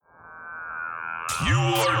You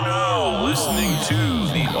are now listening to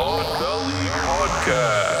the Odd Valley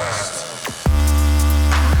Podcast.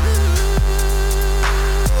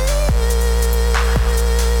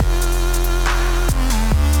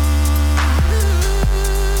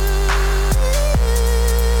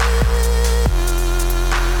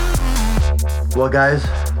 Well, guys,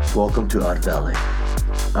 welcome to Odd Valley.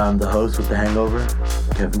 I'm the host with the hangover,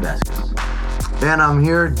 Kevin Vasquez. And I'm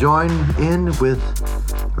here joined in with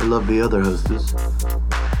our lovely other hostess.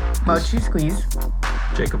 Mochi Squeeze.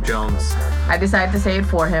 Jacob Jones. I decided to say it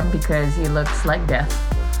for him because he looks like death.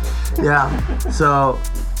 Yeah, so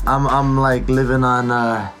I'm like living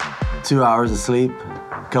on 2 hours of sleep,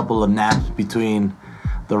 a couple of naps between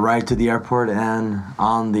the ride to the airport and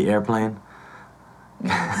on the airplane.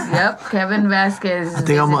 Yep, Kevin Vasquez. I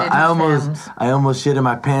think I almost shit in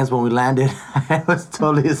my pants when we landed. I was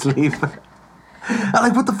totally asleep. I'm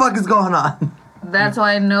like, what the fuck is going on? That's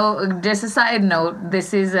why just a side note,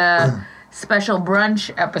 this is a special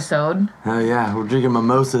brunch episode. Oh yeah, we're drinking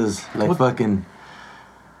mimosas like fucking.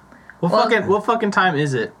 What fucking time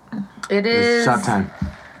is it? It It's is shot time.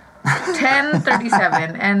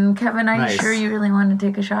 10:37. And Kevin, are Nice. you sure you really want to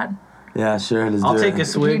take a shot? Yeah, sure. Let's I'll do take it. a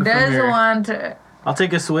swig He from does here. want to. I'll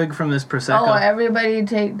take a swig from this prosecco. Oh, everybody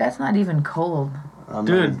take. That's not even cold.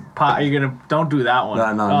 Dude, are you gonna? Don't do that one.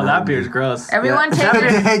 No, that beer's gross. Everyone take your.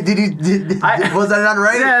 Hey, was that not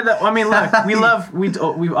right? Yeah, I mean, look,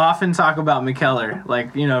 we often talk about McKellar.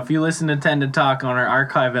 Like, you know, if you listen to Tend to Talk on our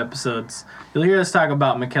archive episodes, you'll hear us talk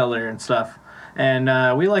about McKellar and stuff.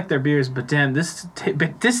 And we like their beers, but damn, this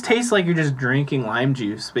tastes like you're just drinking lime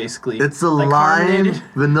juice, basically. It's a like lime, carbonated.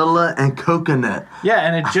 vanilla, and coconut. Yeah,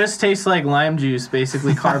 and it just tastes like lime juice,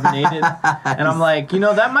 basically carbonated. And I'm like, you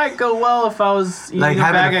know, that might go well if I was eating Like a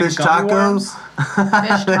having bag a of fish gummy worms. tacos.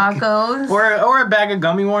 Fish tacos. Or a bag of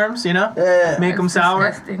gummy worms, you know? Yeah. Make them That's sour.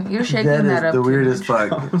 disgusting. You're shaking That that, is up. the too weirdest much.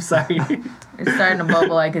 fuck. I'm sorry. It's starting to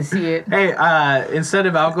bubble. I can see it. Hey, instead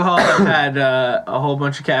of alcohol, I've had a whole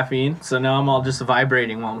bunch of caffeine, so now I'm all just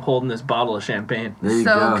vibrating while I'm holding this bottle of champagne. There you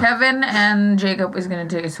So go. Kevin and Jacob is gonna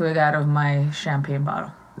take a swig out of my champagne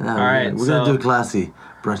bottle. Yeah, All right, we're gonna so- do it classy,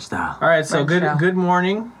 brunch style. All right, so French style. good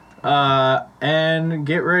morning, and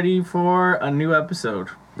get ready for a new episode.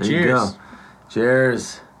 There Cheers. you go.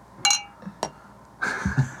 Cheers.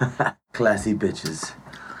 Classy bitches.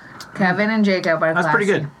 Kevin and Jacob are That's pretty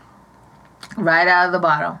classy. good. Right out of the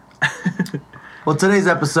bottle. Well, today's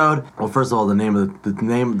episode. Well, first of all,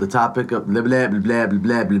 the topic of blah blah blah blah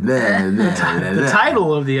blah blah blah blah. The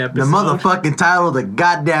title of the The episode. motherfucking title of the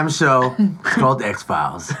goddamn show is called The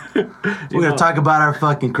X-Files. We're gonna talk about our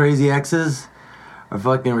fucking crazy exes, our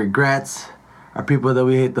fucking regrets, our people that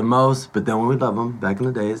we hate the most, but then when we love them back in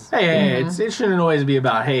the days. Hey, it shouldn't always be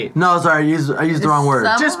about hate. No, sorry, I used the wrong word.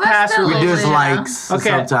 Some Just of us pass still it. We do live his there. likes Okay.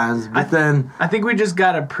 sometimes, but then I think we just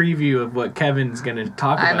got a preview of what Kevin's gonna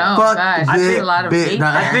talk I about. know. fuck gosh, this there's a lot of bitch. hate No,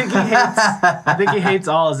 there. I think he hates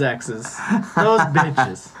all his exes. Those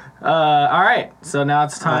bitches. All right, so now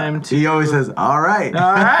it's time to. he always says, "All right."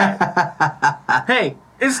 All right. Hey,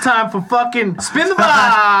 it's time for fucking Spin the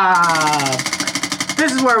Bob!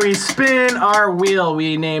 This is where we spin our wheel.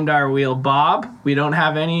 We named our wheel Bob. We don't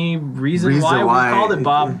have any reason why we called it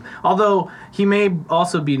Bob. Although he may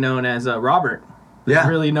also be known as Robert. There's Yeah.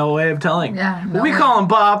 really no way of telling. Yeah, But no we way. call him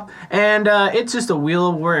Bob, and it's just a wheel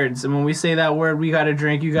of words. And when we say that word, we gotta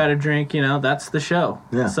drink, you gotta drink, you know, that's the show.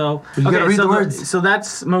 Yeah. So, But you gotta read the words. So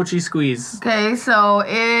that's Mochi Squeeze. Okay, so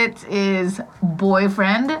it is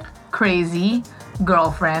boyfriend, crazy,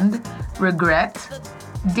 girlfriend, regret,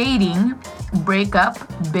 dating, breakup,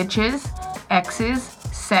 bitches, exes,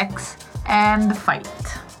 sex, and fight.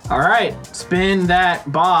 All right, spin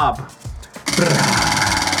that Bob.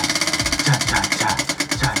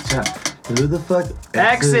 Who the fuck?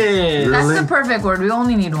 Exes. Really? That's the perfect word. We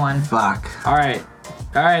only need one. Fuck. All right.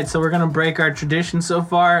 So we're gonna break our tradition so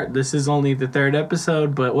far. This is only the third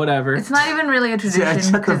episode, but whatever. It's not even really a tradition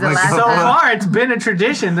shut the because the fuck last up. So time, far, it's been a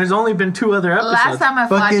tradition. There's only been 2 other episodes. last time I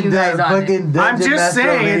fought you guys on it. I'm just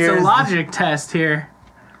saying, it's a logic test here.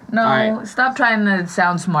 No, Alright. stop trying to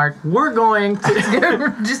sound smart. We're going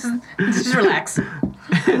to just relax.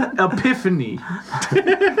 Epiphany.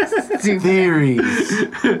 Theories.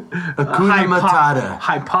 Hakuna Matata.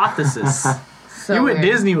 Hypothesis. So You went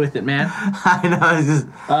weird. Disney with it, man. I know. It's just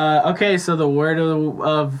Okay, so the word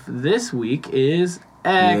of this week is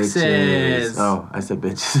exes. Oh, I said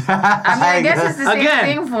bitches. I guess it's the same Again.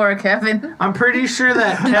 thing for Kevin. I'm pretty sure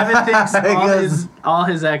that Kevin thinks Because- all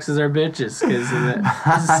his exes are bitches because this is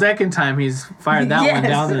the second time he's fired that one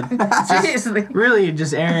down. Seriously. Really,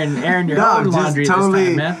 just airing your No, own just laundry totally. this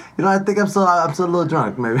time, man. You know, I think I'm still a little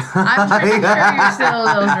drunk, maybe. I'm pretty sure you're still a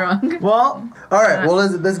little drunk. Well, All right, well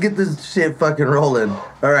let's get this shit fucking rolling.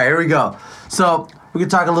 All right, here we go. So we can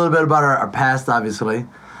talk a little bit about our past, obviously.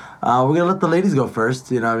 We're gonna let the ladies go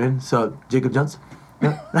first. You know what I mean? So Jacob Jones.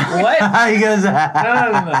 what? How you guys? No.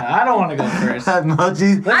 I don't want to go first.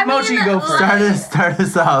 Mochi. Let Mochi go first. Start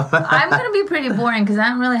us off. I'm gonna be pretty boring because I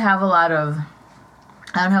don't really have a lot of.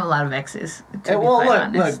 I don't have a lot of exes. To be Well, quite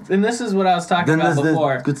honest. look, and this is what I was talking Then about this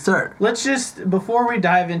before. good start. Let's just, before we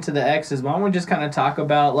dive into the exes, why don't we just kind of talk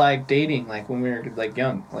about like dating, like when we were like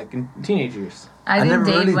young, like in teenage years. I didn't never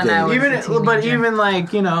date really when I was dated. a Even, but teenager. even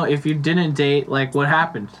like if you didn't date, like what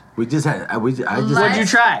happened? We just had. I just. What'd you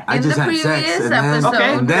try? I In just the had sex, previous and then, episode, Okay,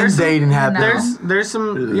 and then there's some- dating happened. No. There's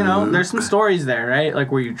some there's some stories there, right?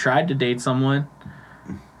 Like where you tried to date someone.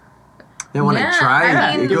 Then when Yeah, I tried,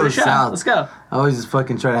 I mean- it Give it a goes shot. south. Let's go. I always just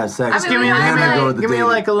fucking try to have sex. I mean, Give me, we had, then I go like- with the give me dating.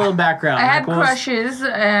 like a little background. I had Like, what was- crushes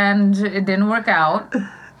and it didn't work out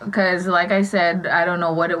because, like I said, I don't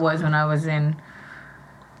know what it was when I was in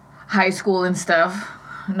high school and stuff.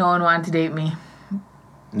 No one wanted to date me.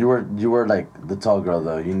 You were like the tall girl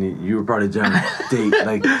though. You were probably trying to date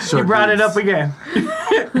like short. You brought it dudes. up again.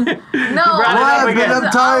 No, brought it up What? again. But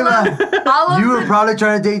I'm talking about. all of You were the- probably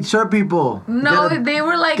trying to date short people. no, You gotta- they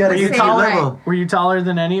were like gotta the get same to your height. level. Were you taller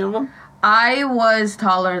than any of them? I was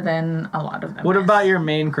taller than a lot of them. What yes. about your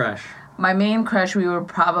main crush? My main crush? We were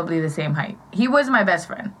probably the same height. He was my best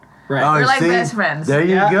friend. Right. Oh, We're like see? best friends. There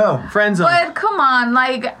you Yeah. go. Friend zone. But come on,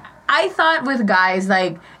 like I thought with guys,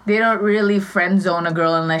 like they don't really friend zone a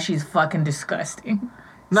girl unless she's fucking disgusting.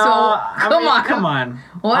 No, so, I mean, come on.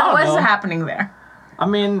 I What don't was know. happening there? I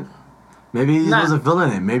mean, Maybe he just Nah. wasn't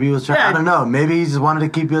feeling it. Maybe he was trying. Yeah. I don't know. Maybe he just wanted to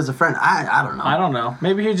keep you as a friend. I don't know. I don't know.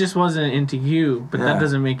 Maybe he just wasn't into you, but Yeah. that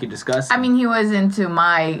doesn't make you disgusting. I mean, he was into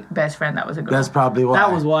my best friend. That was a girl. That's probably why.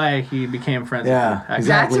 that was why he became friends Yeah, with you.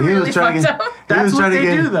 exactly. That's He was really trying to fucked get. up. He That's was what trying to they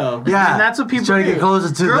get, do, though. Yeah, And that's what people trying to do. get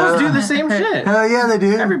closer to Girls the. do the same shit. Hell yeah, they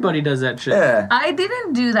do. Everybody does that shit. Yeah. I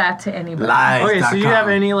didn't do that to anybody. Lies. Okay, so you have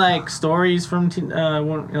any like stories from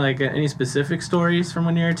any specific stories from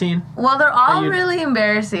when you were a teen? Well, they're all you- really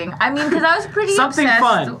embarrassing. I mean, because I was pretty Something obsessed.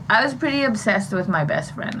 fun. I was pretty obsessed with my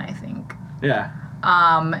best friend. I think. Yeah.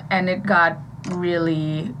 And it got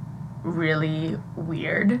really, really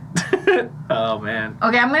weird. Oh man.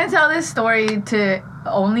 Okay, I'm gonna tell this story to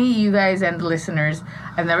only you guys and the listeners.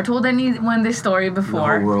 I've never told anyone this story The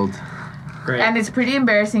before, whole world. Great. and it's pretty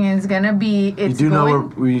embarrassing. And it's gonna be. You It's do know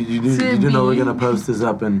going. you do know we're be- gonna post this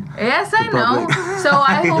up and. Yes, I know. public. So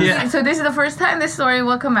I hope. Yeah. So this is the first time this story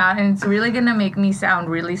will come out, and it's really gonna make me sound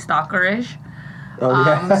really stalkerish. Oh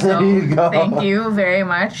yeah, So there you go. thank you very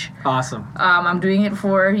much. Awesome. I'm doing it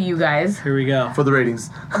for you guys. Here we go. For the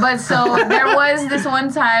ratings. But so there was this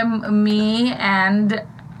one time, me and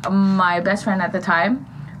my best friend at the time,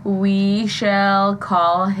 we shall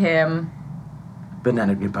call him,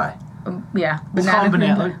 Banana cream pie. yeah, Let's call him cream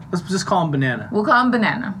banana. pie. Let's just call him banana. We'll call him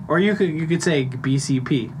Banana. Or you could say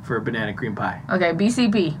BCP for banana cream pie. Okay,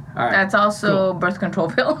 BCP. All right, That's also cool. birth control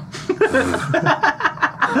pill.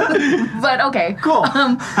 But okay. Cool.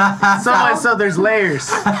 So there's layers.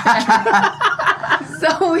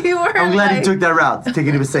 So we were. I'm glad like, you took that route.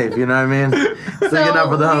 Taking it safe, you know what I mean? Sticking up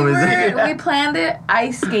for the homies. we planned it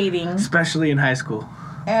ice skating. Especially in high school.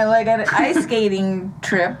 And like an ice skating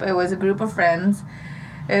trip. It was a group of friends.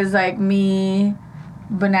 It was like me,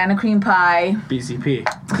 banana cream pie, BCP.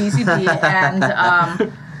 BCP,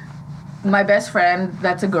 and my best friend.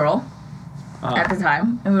 That's a girl at the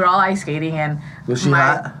time, and we were all ice skating. And Was she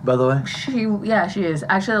hot, by the way? She is.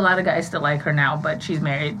 Actually, a lot of guys still like her now, but she's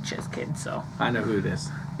married, she has kids. So I know who it is.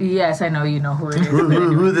 yes, I know you know who it is.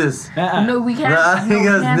 Who this? No, we can't. Nah, he we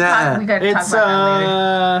goes, can't nah. talk. We gotta talk It's about that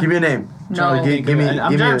later. Give me a name. No. Give me.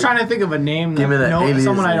 I'm trying to think of a name. give me that alias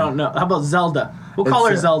someone I name. don't know. How about Zelda? We'll call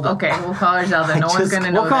her It's, Zelda. Okay, we'll call her Zelda. No one's just-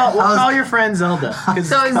 gonna know We'll call that. we'll call your friend Zelda. 'Cause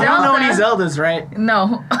So you don't know any Zelda- Zeldas, right?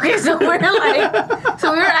 No. Okay, so we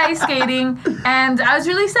were ice skating, and I was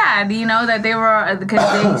really sad, you know, that they were,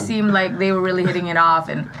 because they seemed like they were really hitting it off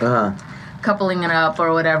and coupling it up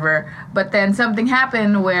or whatever. But then something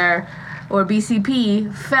happened where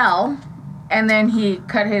BCP fell, and then he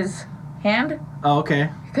cut his hand. Oh, okay.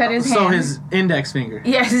 cut his So hand. his index finger.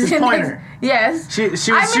 Yes, His pointer. Yes. She was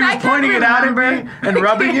I can't pointing it out at remember. me and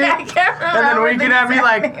rubbing it. I can't remember. And then winking the at me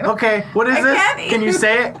exact like, name. okay, what is I this? can't Can you even-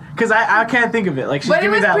 say it? Because I can't think of it. Like, she's But it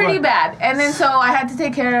giving me was that pretty look. bad. And then so I had to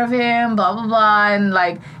take care of him, blah, blah, blah. And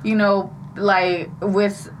like, you know, like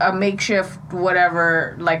with a makeshift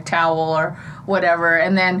whatever, like towel or whatever.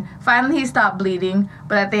 And then finally he stopped bleeding.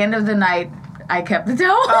 But at the end of the night, I kept the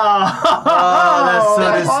towel. Oh,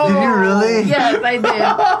 that's so Did you really? Yes, I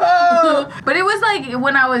did. But it was like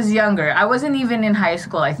when I was younger. I wasn't even in high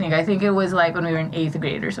school, I think. I think it was like when we were in 8th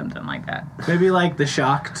grade or something like that. Maybe like the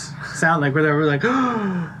shocked sound, like where they were like,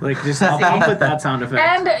 like just I'll put that sound effect.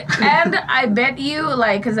 And I bet you,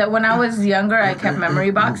 like, because when I was younger, I kept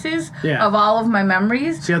memory boxes Yeah. of all of my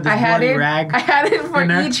memories. So you had this I had bloody it. rag I had it for in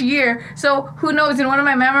there? each year. So who knows? In one of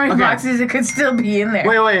my memory Okay. boxes, it could still be in there.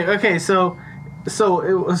 Wait, okay,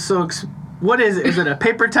 what is it? Is it a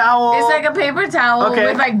paper towel? It's like a paper towel Okay.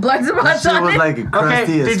 with like blood That spots shit on was it. like crusty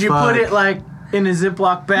Okay, as did you fuck. put it like in a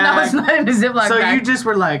Ziploc bag? No, it's not in a Ziploc So bag. you just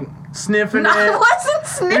were like sniffing No, it. I wasn't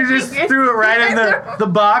sniffing You just it. threw it right in You guys the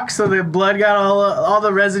box, so the blood got all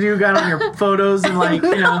the residue got on your photos and like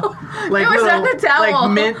you know, like it was little on the towel.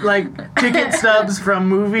 like mint like ticket stubs from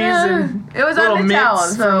movies and It was little on the mints towel.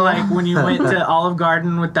 So from like when you went to Olive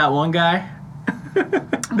Garden with that one guy. but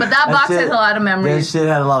that box shit- has a lot of That memories. shit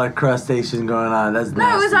had a lot of crustation going on. That's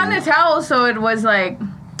No, it was on the towel, so it was like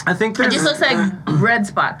I think it there's just looks like red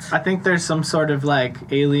spots. I think there's some sort of like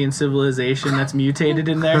alien civilization that's mutated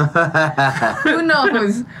in there. Who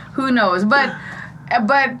knows? Who knows? But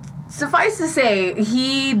suffice to say,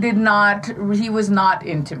 he was not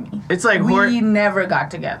into me. It's like We never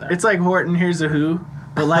got together. It's like Horton Hears a Who,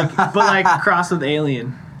 but like crossed with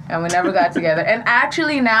Alien. And we never got together. And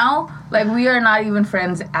actually now, like, we are not even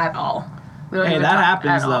friends at all. We don't Hey, even that talk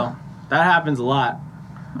happens at all. though. That happens a lot.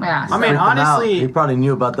 Yeah. I mean, Freaked him out. honestly- he probably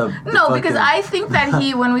knew about the no, fucking- because I think that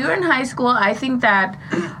when we were in high school, I think that,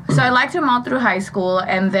 so I liked him all through high school,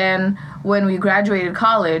 and then when we graduated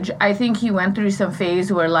college, I think he went through some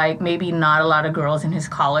phase where, like, maybe not a lot of girls in his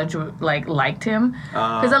college, like, liked him.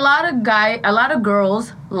 Because a lot of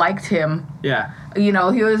girls liked him. Yeah. You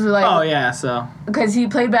know, he was like, Oh yeah. So because he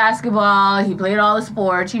played basketball, he played all the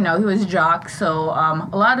sports, you know, he was a jock, so a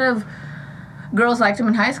lot of girls liked him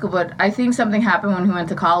in high school, but I think something happened when he went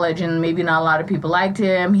to college and maybe not a lot of people liked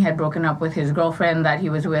him. He had broken up with his girlfriend that he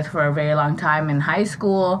was with for a very long time in high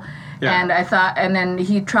school. Yeah. And then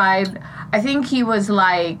he tried, I think he was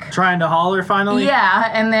like, trying to holler finally. yeah,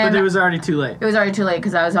 and then But it was already too late. it was already too late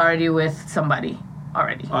because I was already with somebody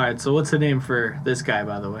already. All right. So what's the name for this guy,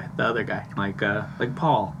 by the way? The other guy, like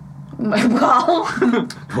Paul Well,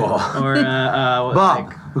 Whoa. or what, Bob.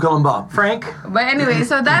 like We call him Bob. Frank. but anyway,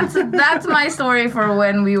 so that's my story for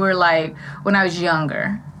when we were like when I was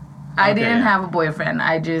younger. I Okay, didn't yeah. have a boyfriend.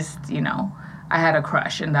 I just, you know, I had a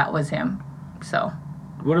crush and that was him. So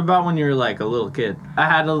What about when you were like a little kid? I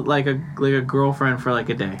had a girlfriend for like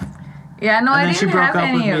a day, yeah, no, I and then she didn't broke have up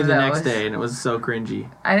with any me of the those. next day, and it was so cringy.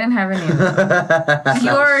 I didn't have any of those.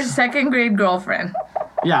 Your second grade girlfriend.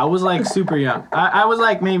 Yeah, I was like super young. I was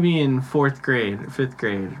like maybe in 4th grade, 5th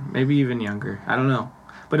grade, maybe even younger. I don't know.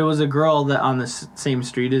 But it was a girl that on the same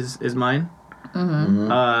street as mine.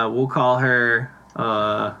 Mm-hmm. We'll call her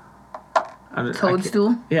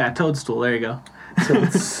Toadstool. Yeah, Toadstool. There you go.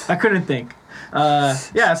 I couldn't think.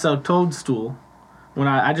 Yeah, so Toadstool. When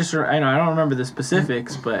I don't remember the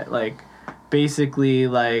specifics, but like basically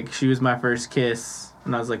like she was my first kiss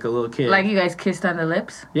when I was like a little kid. Like you guys kissed on the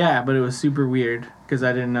lips. Yeah, but it was super weird because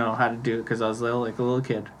I didn't know how to do it because I was like a little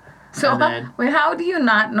kid. So And then- wait, how do you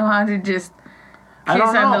not know how to just I don't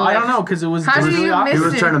kiss on know. the I don't lips? know because it was. How it was do you really awkward. He miss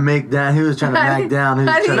was it? trying to make down. He was trying to How do back down. He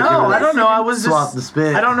how was do trying you to know? give No, it I don't know. I was swap just. the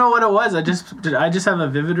spit. I don't know what it was. I just have a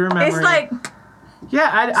vivider memory. It's like Yeah,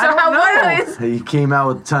 I so don't how know. what is He came out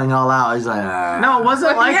with tongue all out. He's like, ah. No, it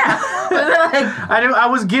wasn't like. yeah. Was it like I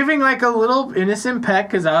was giving like a little innocent peck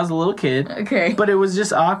because I was a little kid. okay? But it was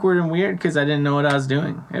just awkward and weird because I didn't know what I was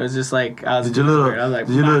doing. It was just like I was. Did you doing little- weird. I was like,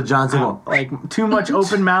 did you little Johnson go- like too much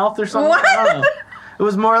open mouth or something? What? I don't know. It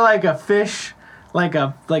was more like a fish, like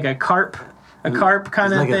a carp,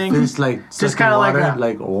 kind It's of like thing. a fish, like Just kind kinda of like water, a-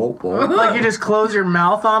 like oh. Like you just close your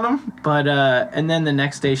mouth on them. But and then the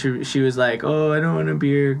next day she was like, "Oh, I don't want to be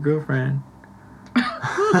your girlfriend."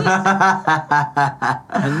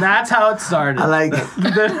 And that's how it started. I like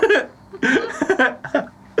it.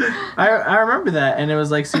 I remember that, and it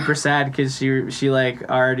was like super sad because she like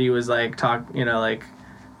already was like like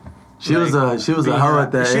She was a hoe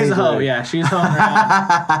at that age. She's a hoe, like- yeah. She's hoeing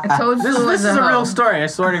around. Toadstool This was is a hoe. real story, I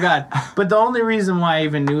swear to God. But the only reason why I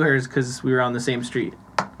even knew her is because we were on the same street.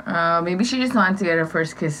 Maybe she just wanted to get her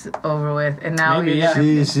first kiss over with, and now Maybe, you're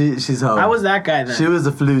yeah. She's home. I was that guy then. She was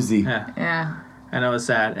a floozy. Yeah. Yeah. And I was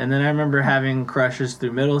sad. And then I remember having crushes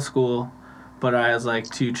through middle school, but I was like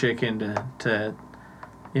too chicken to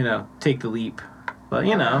take the leap. But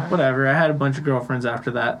whatever. I had a bunch of girlfriends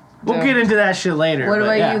after that. We'll Yeah. get into that shit later. What but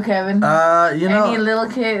about yeah. you, Kevin? Any little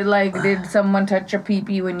kid, did someone touch your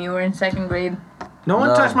pee-pee when you were in second grade? No one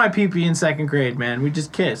No. touched my pee-pee in second grade, man. We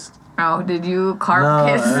just kissed. Oh, did you carp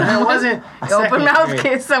No. kiss And it someone? wasn't Open second mouth grade.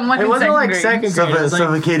 kiss someone It in wasn't second like grade? second grade. It was like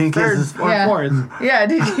Suffocating third kisses. or Yeah. fourth. Yeah,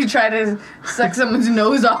 did you try to suck someone's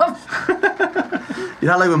nose off? You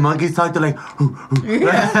know, like when monkeys talk, they're like,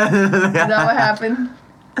 Yeah. Is that what happened?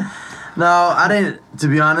 No, I didn't. To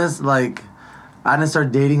be honest, I didn't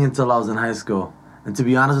start dating until I was in high school. And to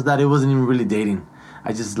be honest with that, it wasn't even really dating.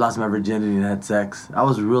 I just lost my virginity and had sex. I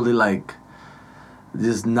was really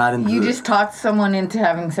just not into. You just talked someone into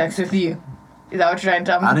having sex with you. Is that what you're trying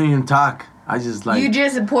to tell me? I didn't even talk. I just You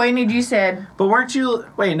just pointed, you said, But weren't you...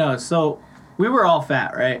 Wait, no. So we were all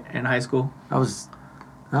fat, right? In high school? I was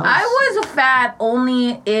I was fat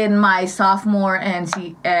only in my sophomore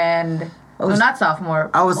not sophomore.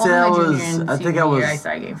 I would say only I my junior was. and I think senior I was. year I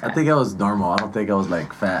started getting fat. I think I was normal. I don't think I was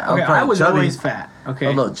fat. Okay, I probably was chubby. always fat. Okay. A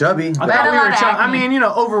little chubby. I but- had thought a we lot were of chubby. I acne. mean,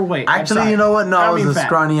 overweight. I'm Actually, sorry. you know what? No, I I don't was mean a fat.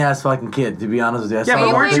 scrawny ass fucking kid. To be honest with you, Yeah, but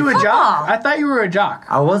you weren't you a played jock? football. I thought you were a jock.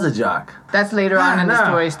 I was a jock. That's later on in the no.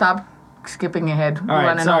 story. Stop skipping ahead. All right,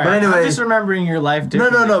 running sorry. over. But anyway- I'm just remembering your life No,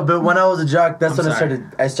 differently. no. But when I was a jock, that's I'm when sorry.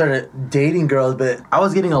 I started dating girls. But I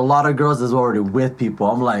was getting a lot of girls as well already with people.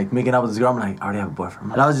 I'm like making out with this girl. I'm like, I already have a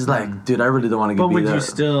boyfriend. And I was just like, dude, I really don't want to get But beat would up. you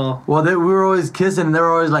still... Well, we were always kissing, and they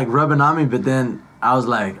were always rubbing on me. But then I was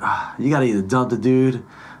like, you gotta either dump the dude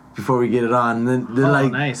before we get it on. And then they're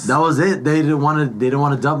nice. that was it. They didn't want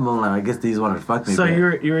to dump him. I'm like, I guess they just wanted to fuck me. So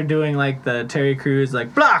but- you were doing the Terry Crews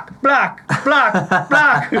block, block, block,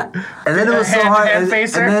 block. And then it was so Hand- hard. hand And,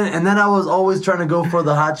 facer? and then I was always trying to go for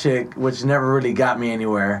the hot chick, which never really got me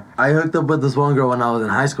anywhere. I hooked up with this one girl when I was in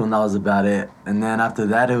high school, and that was about it. And then after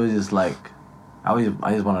that, it was just I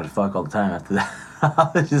just wanted to fuck all the time. After that,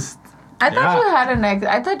 I was just. I thought Yeah.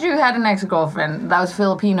 I thought you had an ex-girlfriend that was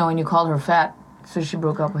Filipino and you called her fat, so she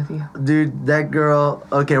broke up with you. Dude, that girl.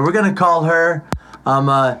 Okay, we're gonna call her,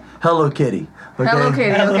 Hello Kitty. Okay? Hello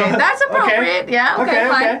Kitty. Hello. Okay, that's Okay. appropriate. Yeah. Okay,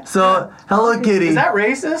 fine. Okay. So Hello Kitty. Is that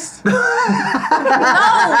racist? No,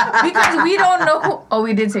 because we don't know. Oh,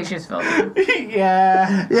 we did say she's Filipino.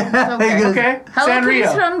 yeah. Yeah. Okay. because- Okay. Hello Kitty's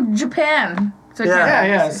Sanrio. from Japan. So Yeah. Yeah,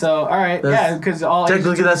 yeah. So, all right. That's- Yeah, because all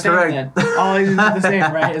technically Asians are that's the same correct. then. All Asians are the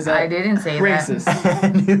same, right? Is that I didn't say racist? that.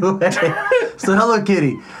 Anyway, so Hello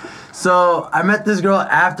Kitty. So I met this girl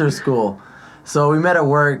after school. So we met at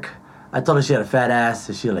work. I told her she had a fat ass.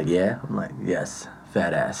 And she was like, yeah. I'm like, yes,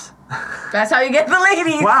 fat ass. That's how you get the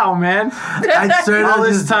ladies. Wow, man. I started All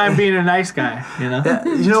this just- time being a nice guy, Yeah,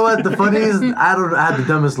 you know what? The funny is, I had the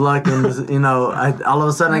dumbest luck, and all of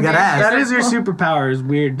a sudden I got ass. That is your superpower, is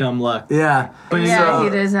weird, dumb luck. Yeah. Yeah, he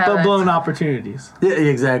does have But that. blown opportunities. Yeah,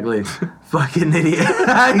 exactly. Fucking idiot.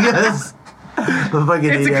 I guess. A fucking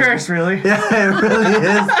It's a idiot. curse, really. Yeah, it really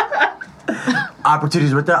is.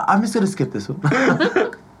 Opportunities right there. I'm just gonna skip this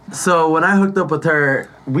one. So when I hooked up with her,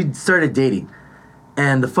 we started dating.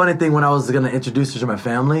 And the funny thing, when I was gonna introduce her to my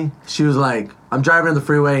family, she was like, I'm driving on the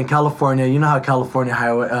freeway in California. You know how California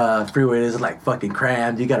highway freeway is fucking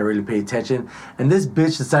crammed. You gotta really pay attention. And this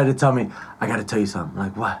bitch decided to tell me, I gotta tell you something. I'm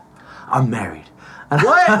like, what? I'm married. And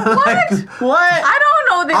What? I'm like, What? I don't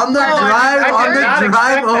know this. on the part. drive, I did not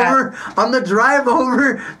expect on the drive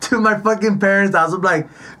over to my fucking parents' house. I'm like,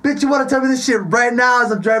 bitch, you want to tell me this shit right now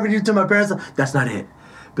as I'm driving you to my parents' house? That's not it.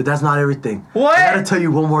 But that's not everything. What? I gotta tell you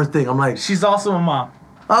one more thing. I'm like, She's also a mom.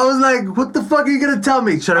 I was like, what the fuck are you gonna tell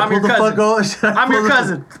me? Should I I'm pull your the cousin. fuck over? Should I I'm pull your the-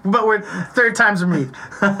 cousin, but we're third times removed.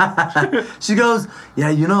 She goes, yeah,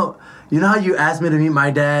 you know how you asked me to meet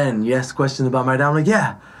my dad and you asked questions about my dad? I'm like,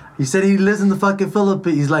 yeah. He said he lives in the fucking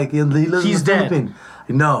Philippines. He's like, he lives He's in the dead. Philippines.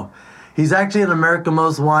 No. He's actually in America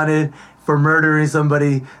Most Wanted for murdering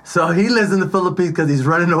somebody. So he lives in the Philippines because he's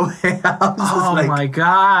running away. I was just Oh like, my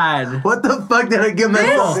god. what the fuck did I get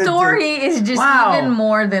myself This into? story is just Wow. even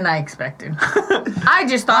more than I expected. I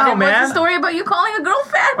just thought Wow, it was man. a story about you calling a girl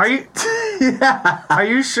fat. Are you Yeah. are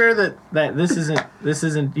you sure that this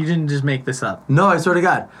isn't you didn't just make this up? No, I swear to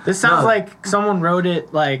God. This sounds No. like someone wrote it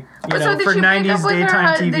So did for she break 90s up with daytime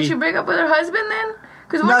her? TV. Did she break up with her husband then?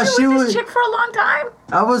 Because No, weren't she you with was- this chick for a long time?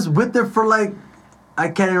 I was with her for I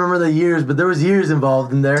can't even remember the years, but there was years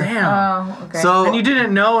involved in there. Damn. Oh, okay. So And you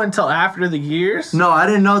didn't know until after the years? no, I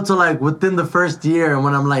didn't know till within the first year, and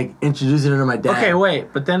when I'm introducing her to my dad. Okay,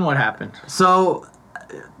 wait, but then what happened? So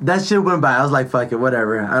that shit went by. I was like, fuck it,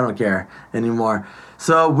 whatever. I don't care anymore.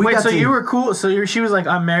 So we Wait, got so to, you were cool. So she was like,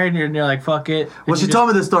 I'm married, and you're like, fuck it. Well, she told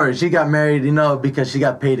me the story. She got married, because she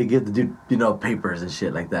got paid to give the dude, papers and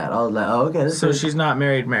shit like that. I was like, oh, okay. So she's not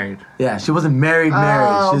married. Yeah, she wasn't married.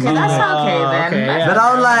 Oh, She was okay, that's like, okay then. okay, That's yeah. But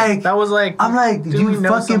I was like, That was like. I'm like, didn't we you know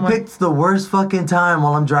fucking someone- picked the worst fucking time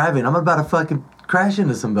while I'm driving. I'm about to fucking crash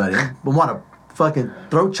into somebody. I want to fucking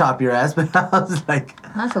throat chop your ass, but I was like,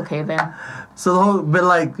 That's okay then. so the whole, but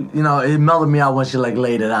like, it mellowed me out when she like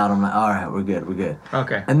laid it out. I'm like, all right, we're good.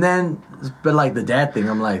 Okay. And then, but like the dad thing,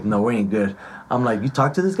 I'm like, no, we ain't good. I'm like, you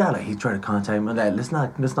talk to this guy? Like, he tried to contact me. Like, let's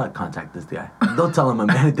not contact this guy. Don't tell him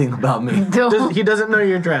anything about me. He doesn't know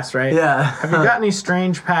your address, right? Yeah. Have you got any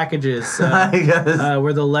strange packages I guess.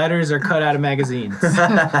 where the letters are cut out of magazines?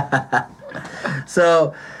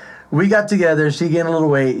 So we got together. She gained a little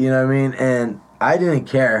weight, you know what I mean? And I didn't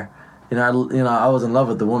care. I was in love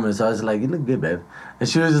with the woman, so I was like, you look good, babe. And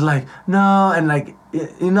she was just like, no. And like,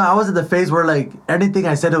 I was at the phase where like anything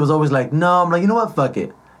I said, it was always like, no. I'm like, you know what? Fuck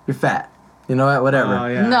it. You're fat. You know what? Whatever. Oh,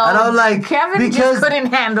 yeah. No, And I was like, Kevin just couldn't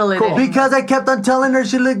handle it. Because I kept on telling her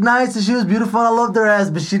she looked nice and she was beautiful and I loved her ass,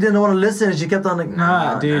 but she didn't want to listen and she kept on like,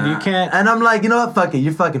 Nah, dude, you can't. And I'm like, you know what? Fuck it.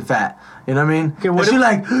 You're fucking fat. You know what I mean? Okay, and what she if-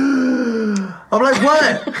 like, I'm like,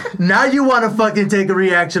 what? Now you want to fucking take a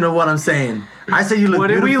reaction of what I'm saying. I said you look What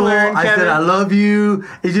did beautiful. we learn, I said Kevin? I love you.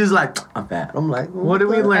 And she was like, I'm fat. I'm like, What did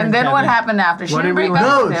we learn? And then what Kevin? happened after? She What didn't did we break learn?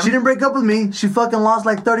 up No, with him. she didn't break up with me. She fucking lost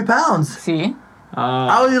like 30 pounds. See?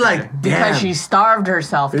 I was like, damn. Because she starved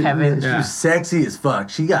herself, Kevin. She Yeah. was sexy as fuck.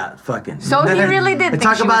 She got fucking. So he really did And think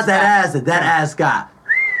talk she about was that fat. ass. That ass got.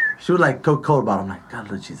 She was like Coca-Cola bottle. I'm like,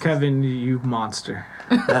 God, look, Jesus. Kevin, you monster.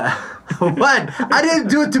 What? I didn't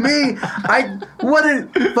do it to me.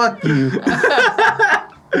 Fuck you.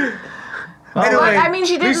 Anyway, But, I mean,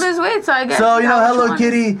 she did lose weight, so I guess. so you got what you Hello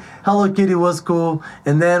wanted. Hello Kitty was cool,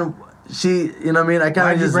 and then she, you know what I mean. I kind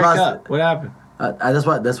Why'd of you just break lost. up? What happened? That's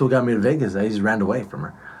what got me to Vegas. I just ran away from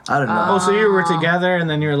her. I don't know. Oh, so you were together and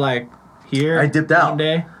then you're like here. I dipped out one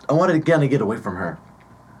day. I wanted to kind of get away from her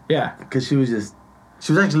Yeah. because she was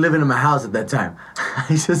actually living in my house at that time. I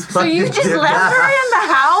just So you fucking just dipped left out. her in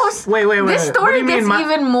the house? Wait. This What do story you mean gets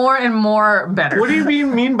even more and more better. What do you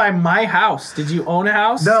mean by my house? Did you own a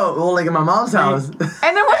house? No, well, like in my mom's house. And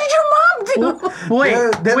then what did your mom do? Wait.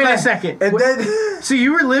 Then Wait my- a second. And Wait, then so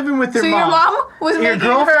you were living with your So mom? your mom was Your making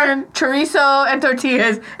girlfriend- her chorizo and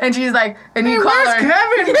tortillas, and she's like, and you Hey, call where's her.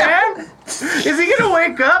 Kevin, man? Is he gonna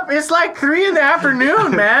wake up? It's like 3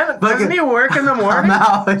 p.m, man. Doesn't he work in the I'm morning?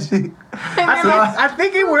 out. I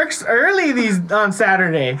think he works early on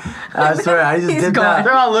Saturday. I swear, I just He's dipped gone.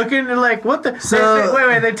 They're out. all looking and like, what the? So-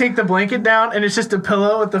 wait, they take the blanket down and it's just a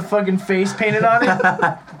pillow with the fucking face painted on it.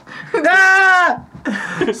 Ah!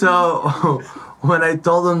 So when I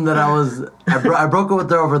told them that I broke up with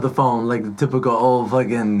her over the phone, like the typical old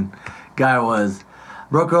fucking guy was.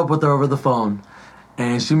 Broke up with her over the phone,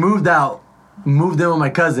 and she moved in with my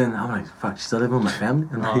cousin. I'm like, fuck, she's still living with my family?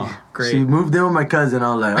 And like, Oh, great. She moved in with my cousin.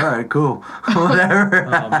 I was like, all right, cool, whatever.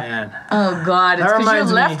 Oh man, Oh God, it's That because you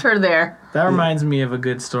reminds left me- her there. that reminds me of a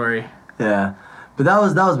good story. Yeah, but that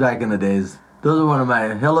was back in the days. Those were one of my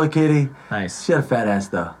Hello Kitty. Nice. She had a fat ass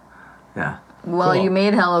though. Yeah. Well, Cool. you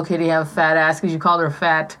made Hello Kitty have a fat ass because you called her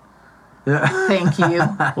fat. Yeah. Thank you.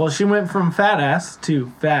 Well, she went from fat ass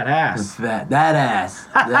to fat ass. Fat. That ass.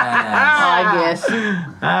 That ass. I guess.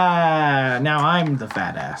 Ah, now I'm the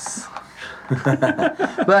fat ass.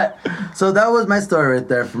 But so that was my story right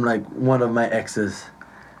there from like one of my exes.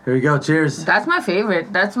 Here we go. Cheers. That's my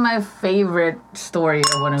favorite. That's my favorite story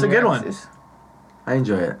of one of It's a your good one. exes. I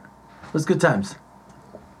enjoy it. It was good times.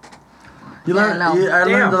 You Yeah, learned. no. I learned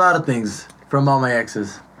Damn. a lot of things from all my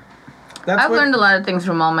exes. That's I've what learned a lot of things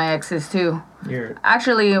from all my exes too. Your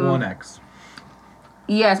Actually, one ex.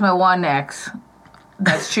 yes, my one ex.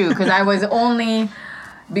 That's true because I was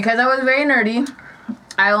very nerdy.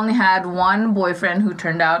 I only had one boyfriend who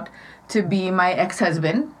turned out to be my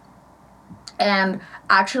ex-husband, and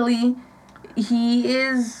actually,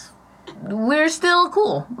 we're still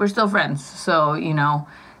cool. We're still friends. So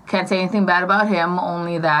can't say anything bad about him.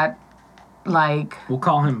 Only that, like, We'll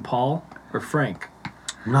call him Paul or Frank.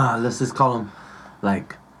 Nah, let's just call him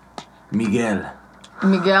like Miguel.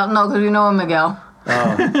 Miguel. No, because we know him, Miguel.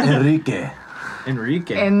 Oh, Enrique.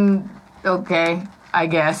 Enrique. And okay, I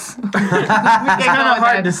guess.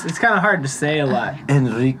 it's kind of hard to say a lot.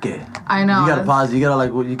 Enrique. I know. You gotta pause. You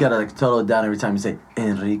gotta tone it down every time you say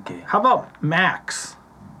Enrique. How about Max?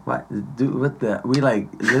 What? Dude, what the? We like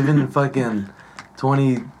live in fucking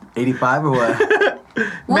 2085 or what?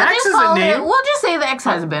 Max is a name. We'll just say the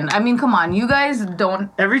ex-husband. I mean, come on, you guys don't.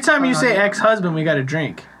 Every time you say ex-husband, we got to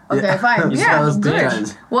drink. Okay, Yeah. fine. You Yeah, saw us two good.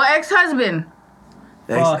 times. Well, ex-husband.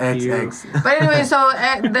 Fuck you. XXX. But anyway, so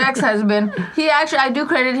the ex-husband, I do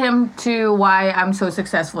credit him to why I'm so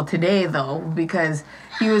successful today, though, because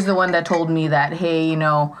he was the one that told me that, hey, you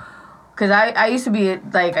know, because I used to be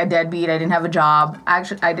like a deadbeat. I didn't have a job.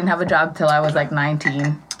 Actually, I didn't have a job till I was like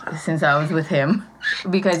 19, since I was with him.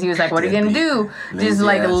 Because he was like, what are you going to do? Just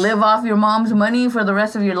like live off your mom's money for the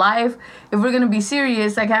rest of your life? If we're going to be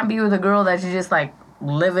serious, I can't be with a girl that's just like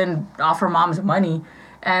living off her mom's money.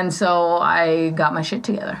 And so I got my shit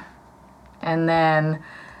together. And then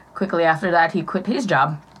quickly after that, he quit his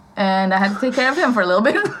job. And I had to take care of him for a little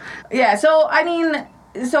bit. Yeah, so I mean,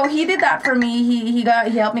 so he did that for me. He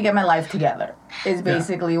helped me get my life together. Is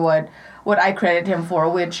basically what I credit him for,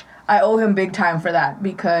 which I owe him big time for that,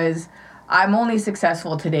 because I'm only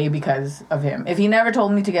successful today because of him. If he never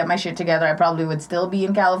told me to get my shit together, I probably would still be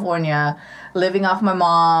in California, living off my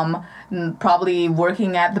mom, probably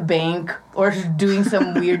working at the bank or doing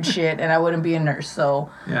some weird shit, and I wouldn't be a nurse. So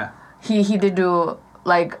Yeah. he did do,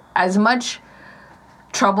 like, as much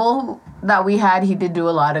trouble that we had, he did do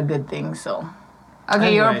a lot of good things. So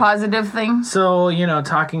okay, you're a Anyway. positive thing. So, you know,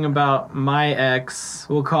 talking about my ex,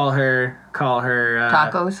 we'll call her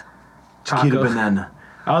Tacos, Chiquita Tacos. banana.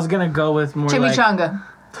 I was gonna go with more chimichanga,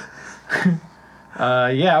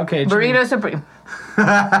 like, yeah, okay. burrito supreme.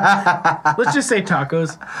 Let's just say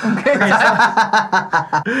tacos.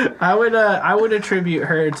 I would attribute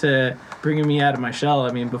her to bringing me out of my shell.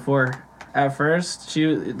 I mean, before, at first,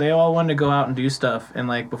 they all wanted to go out and do stuff, and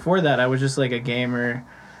like before that, I was just like a gamer,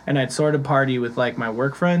 and I'd sort of party with like my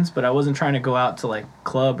work friends, but I wasn't trying to go out to like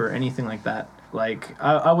club or anything like that. Like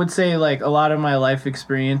I would say like a lot of my life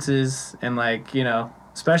experiences and like, you know,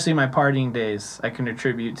 especially my partying days, I can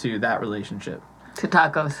attribute to that relationship. To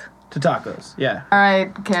tacos. To tacos, yeah. All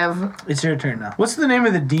right, Kev. It's your turn now. What's the name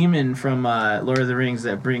of the demon from Lord of the Rings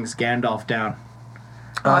that brings Gandalf down?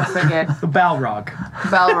 Oh, I forget. Balrog.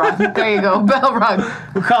 Balrog. There you go,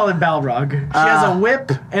 Balrog. We'll call it Balrog. She has a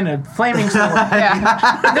whip and a flaming sword.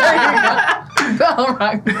 Yeah. There you go,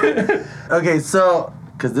 Balrog. Okay, so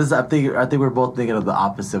because this, I think we're both thinking of the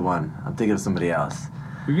opposite one. I'm thinking of somebody else.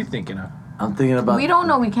 Who are you thinking of? I'm thinking about. We don't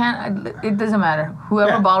know. We can't. It doesn't matter.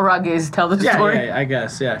 Whoever Yeah. Balrog is, tell the story. Yeah, I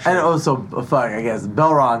guess, yeah. Sure. And also, fuck, I guess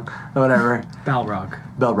Belrog or whatever. Balrog.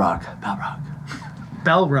 Belrog.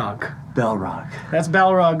 Balrog. Belrog. That's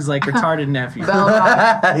Balrog's like retarded nephew.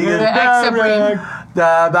 Balrog. He goes, The ex-supreme.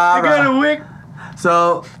 Balrog. I got a wick.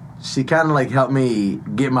 So she kind of like helped me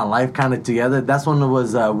get my life kind of together. That's when it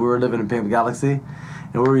was we were living in Pink Galaxy,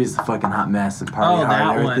 and we were just a fucking hot mess and party Oh, hard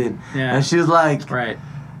that and one. everything. Yeah. And she was like, Right.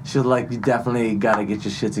 you definitely gotta get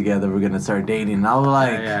your shit together. We're gonna start dating. And I was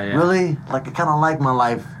like, Yeah. really? Like I kind of like my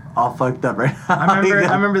life all fucked up right now. I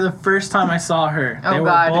remember the first time I saw her. Oh, They were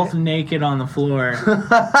God. both naked on the floor.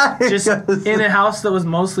 Just in a house that was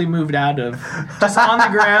mostly moved out of. Just on the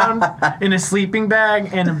ground in a sleeping bag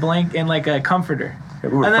and a blanket and like a comforter.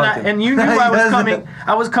 were And then fucking. you knew I was coming.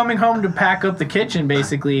 I was coming home to pack up the kitchen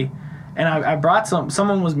basically, and I brought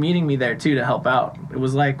someone was meeting me there too to help out. It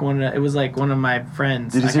was like one of my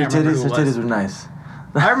friends. Did you I see her can't remember titties? who Her it was. titties were nice.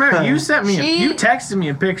 I remember you sent me. She- You texted me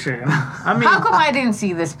a picture. I mean, How come I didn't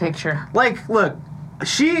see this picture? like, look,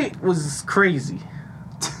 she was crazy.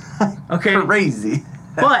 Okay, Crazy.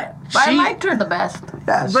 but But I she. liked her the best.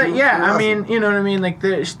 Yeah, she But was- yeah, she was I awesome. mean, you know what I mean. Like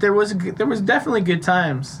there was definitely good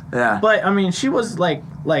times. Yeah. But I mean, she was like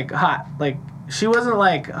hot. Like she wasn't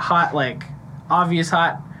like hot, like obvious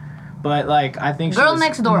hot. But like I think she Girl was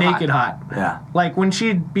next door naked hot. Yeah. Like when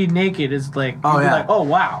she'd be naked, it's like Oh, you'd be yeah. like, oh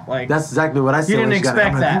wow, like That's exactly what I said. you didn't when she got it.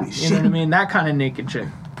 expect I'm like, that. holy You know what I shit. mean? That kind of naked chick.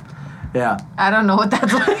 Yeah. I don't know what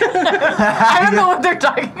that's like. I don't know what they're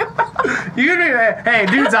talking about. Hey,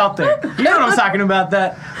 dudes out there, you know what I'm talking about?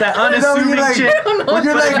 That unassuming you're like, chick. when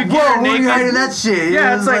you're But like, if you get her whoa, when naked- you're hiding that shit.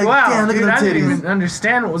 Yeah, it's like wow, damn, look dude, at I them didn't titties. even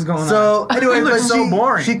understand what was going So on. anyway, It looked but so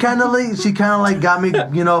boring. She kind of like got me,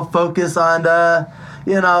 focused on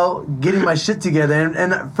getting my shit together.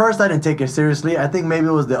 And at first I didn't take it seriously. I think maybe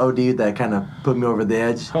it was the OD that kind of put me over the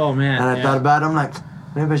edge. Oh man, And I yeah. thought about it. I'm like,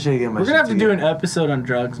 maybe I should get my. We're gonna have to do together. an episode on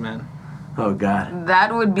drugs, man. Oh God.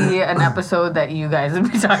 That would be an episode that you guys would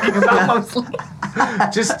be talking about mostly.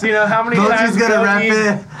 Just how many Boji's times gonna you wrap need-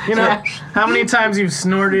 it. Yeah. how many times you've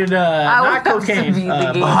snorted would not have to cocaine, be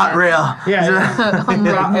the game. A hot rail. Oh yeah, my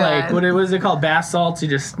like God. what was it called? Bath salts. You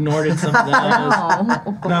just snorted some of those.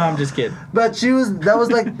 Oh. No, I'm just kidding. But that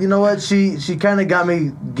was like, you know what? She kind of got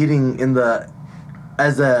me getting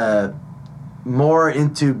more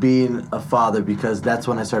into being a father, because that's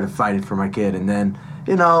when I started fighting for my kid. And then,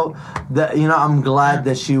 I'm glad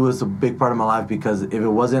that she was a big part of my life, because if it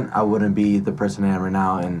wasn't, I wouldn't be the person I am right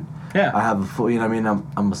now. And Yeah. I have a full,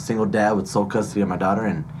 I'm a single dad with sole custody of my daughter,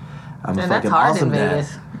 and I'm a And that's fucking hard awesome in dad.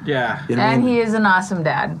 Vegas. Yeah. You know what I And mean? he is an awesome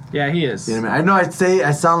dad. Yeah, he is. You know what I mean? I know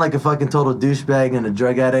I sound like a fucking total douchebag and a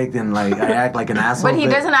drug addict and like I act like an asshole. But he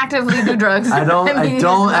doesn't actively do drugs. I don't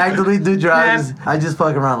actively do drugs. Yeah. I just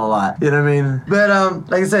fuck around a lot. You know what I mean? But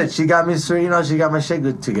like I said, she got me straight, she got my shit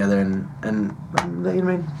good together and you know what I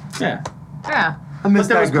mean? Yeah. Yeah. I miss But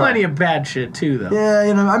there that was girl. plenty of bad shit too, though.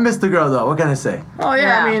 Yeah, I miss the girl though. What can I say? Oh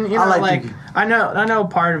yeah, I Yeah. mean, I like, like I know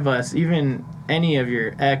part of us, even any of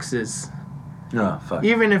your exes, No, fuck.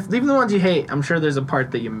 even the ones you hate, I'm sure there's a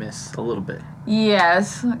part that you miss a little bit.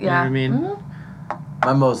 Yes. Yeah. You know what I mean?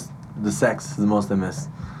 Mhm. The sex is the most I miss.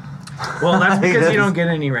 Well, that's because Yes. you don't get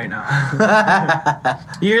any right now.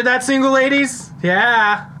 You hear that, single ladies?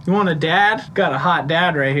 Yeah. You want a dad? Got a hot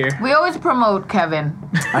dad right here. We always promote Kevin.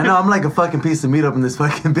 I know I'm like a fucking piece of meat up in this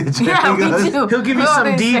fucking bitch. Yeah, we do. He'll give We you some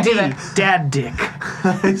always say DD, that. dad dick.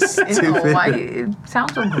 Ew, Stupid. why? It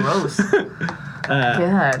sounds so gross.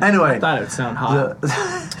 God. Anyway, I thought it would sound hot. the-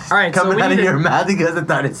 All right, so coming we out of need your to, mouth because I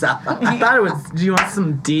thought it sounded. I thought it was. Do you want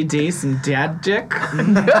some DD, some dad dick?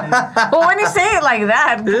 Well, when you say it like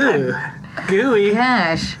that, Ew, gooey.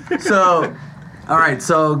 gosh. So, all right.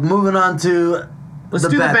 So moving on to Let's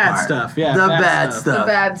do the bad part. stuff. Yeah, the bad bad stuff. The stuff.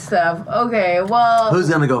 bad stuff. Okay, well, Who's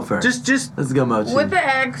gonna go first? Just Let's go, Mochi. with the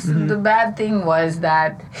ex, the bad thing was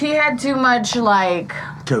that he had too much, like,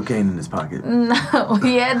 Cocaine in his pocket. no,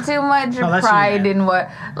 he had too much Oh, that's pride you, man. in what,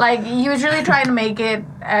 like, he was really trying to make it,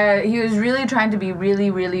 he was really trying to be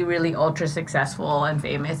really, really, really ultra successful and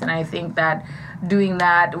famous, and I think that doing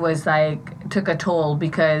that was, like, took a toll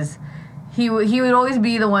because he would always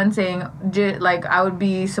be the one saying, like, I would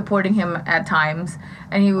be supporting him at times,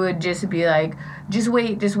 and he would just be like, just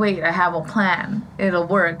wait, I have a plan, it'll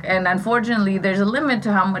work. And unfortunately, there's a limit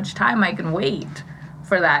to how much time I can wait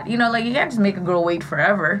for that. You know, like, you can't just make a girl wait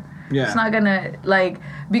forever. Yeah. It's not gonna, like,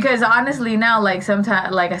 because honestly now, like,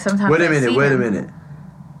 sometimes Wait a I see minute. him-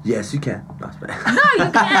 Yes, you can. No, No,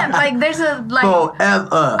 you can't. Like, there's a, like,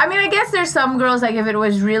 I mean, I guess there's some girls, like, if it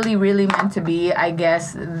was really, really meant to be, I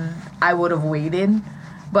guess I would have waited.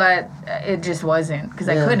 But it just wasn't, because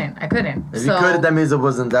Yeah. I couldn't. If you could, that means that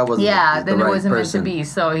wasn't Yeah, the then it right wasn't person. meant to be.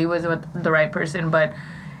 So he was with the right person. But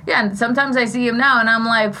yeah, and sometimes I see him now and I'm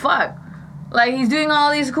like, fuck. Like, he's doing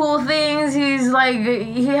all these cool things. He's like,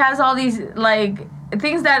 he has all these, like,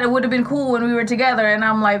 things that would have been cool when we were together. And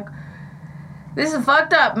I'm like, this is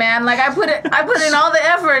fucked up, man. Like, I put in all the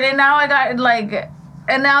effort and now I got, like,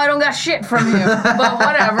 and now I don't got shit from him. But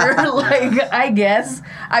whatever. Like, I guess.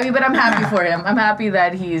 I mean, but I'm happy for him. I'm happy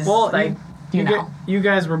that he's, well, like, you know. you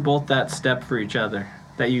guys were both that step for each other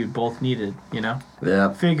that you both needed. You know,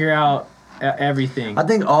 Yeah. figure out everything. I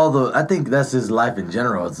think that's his life in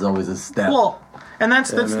general. It's always a step. Well, and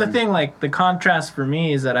that's the man. thing. Like, the contrast for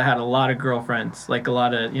me is that I had a lot of girlfriends, like a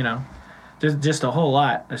lot of, just a whole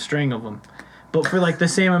lot, a string of them. But for like the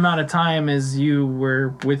same amount of time as you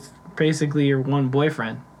were with basically your one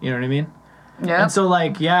boyfriend, you know what I mean? Yeah. And so,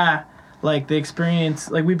 like, yeah, like the experience,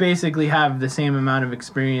 like we basically have the same amount of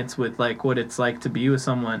experience with like what it's like to be with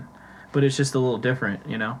someone, but it's just a little different,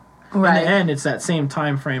 you know? Right. In the end, it's that same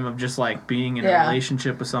time frame of just like being in a Yeah.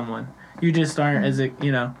 relationship with someone. You just aren't as it,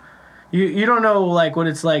 you don't know like what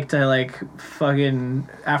it's like to like fucking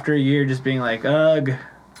after a year just being like ugh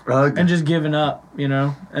and just giving up,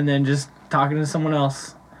 and then just talking to someone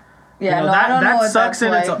else. Yeah, that I don't know what sucks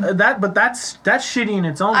that's in like. its but that's shitty in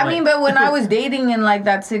its own way. I mean, but when I was dating in like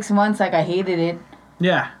that 6 months, like I hated it.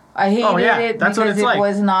 yeah. I hated it that's because what it's it like.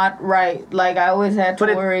 was not right. Like, I always had to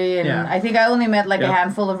But worry, and yeah. I think I only met like a Yep.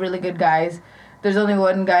 handful of really good guys. There's only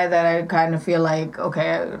one guy that I kind of feel like,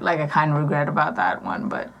 okay, like I kind of regret about that one,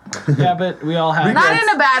 but Yeah, but we all have. not in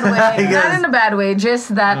a bad way. Yes. Not in a bad way.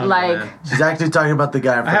 Just that, Oh, like. man. She's actually talking about the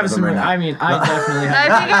guy in I front have of him some. right now. I mean, I definitely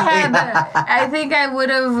have. I think I think I would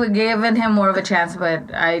have given him more of a chance, but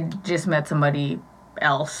I just met somebody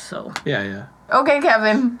else. So Yeah. okay,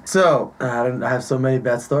 Kevin, So, I have so many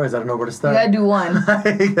bad stories. I don't know where to you start. gotta do one.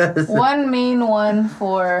 Because- One main one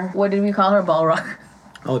for what did we call her? Balrog.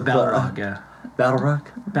 Oh, Balrog, yeah. Battle Rock?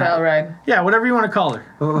 Balrog. Yeah, whatever you want to call her.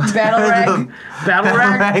 Battle Rag. Battle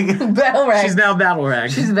Rag. Battle Rag. She's now Battle Rag.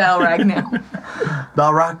 She's Battle Rag now.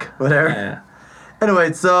 Bell Rock? Whatever. Yeah.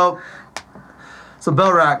 Anyway, so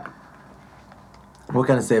Bell Rock, what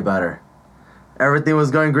can I say about her? Everything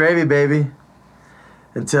was going gravy, baby.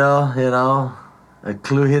 Until, a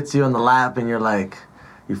clue hits you on the lap and you're like,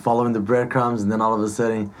 you're following the breadcrumbs, and then all of a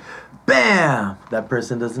sudden, bam! That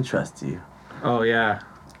person doesn't trust you. Oh yeah.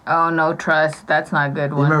 Oh, no trust. That's not a good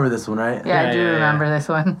You one. remember this one, right? Yeah, I Yeah, do yeah, remember this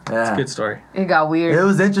one. Yeah. Good story. It got weird. It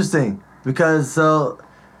was interesting because so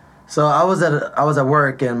So I was at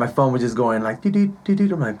work and my phone was just going like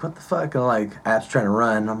doo-doo-doo-doo. I'm like, what the fuck? And like app's trying to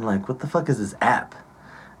run. I'm like, what the fuck is this app?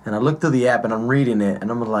 And I looked through the app and I'm reading it and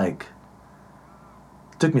I'm like,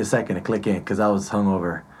 it took me a second to click in because I was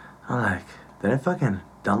hungover. I'm like, did I fucking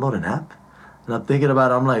download an app? And I'm thinking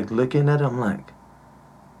about it. I'm like looking at it. I'm like,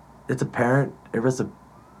 it's a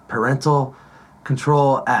parental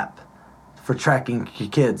control app for tracking your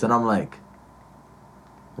kids. And I'm like,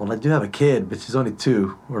 well, I do have a kid, but she's only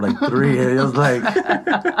 2 or like 3. And it was like,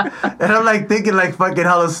 and I'm like thinking like fucking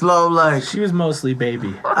hella slow, like. She was mostly baby.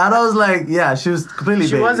 And I was like, yeah, she was completely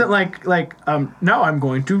She baby. wasn't like now I'm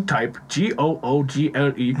going to type GOOGLE.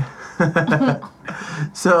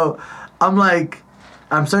 So I'm like,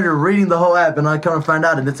 I'm started reading the whole app, and I come and find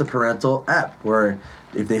out, and it's a parental app where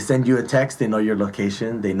if they send you a text, they know your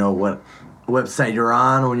location, they know what website you're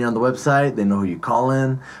on when you're on the website, they know who you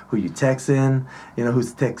calling, who you texting, you know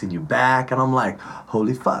who's texting you back, and I'm like,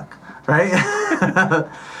 holy fuck, right?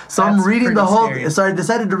 So I'm That's reading the pretty whole. scary. So I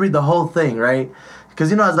decided to read the whole thing, right?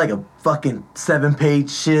 Because it's like a fucking 7-page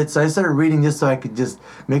shit. So I started reading just so I could just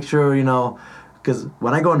make sure, because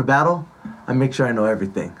when I go into battle, I make sure I know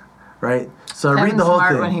everything, right? So I read Kevin's the whole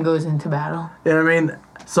smart thing. when he goes into battle. You know what I mean?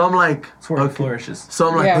 So I'm like, That's where it flourishes. So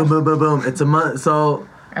I'm like, Yeah. boom, boom, boom, boom. It's a month. So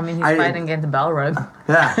I mean, he's I- fighting against Balrog.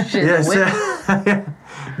 yeah, Shit, yeah. the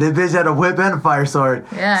The bitch had a whip and a fire sword.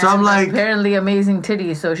 Yeah. So I'm and like, apparently amazing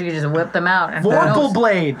titties, so she could just whip them out. And who Vorpal knows?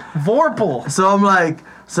 blade. Vorpal. so I'm like,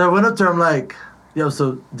 so I went up to her. I'm like, yo,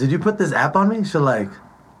 so did you put this app on me? She's like,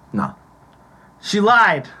 no. She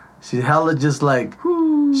lied. She hella just like,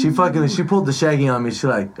 she pulled the Shaggy on me. She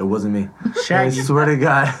like, it wasn't me. Shaggy. I swear to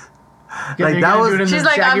God. You're that gonna was- do it in She's the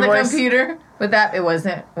like on Shaggy the voice? computer with that. It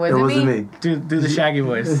wasn't. It wasn't me. Do the Shaggy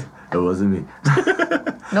voice. It wasn't me.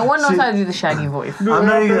 No one knows She- how to do the Shaggy voice. I'm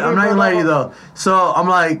not even gonna lie to you though. So I'm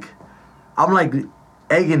like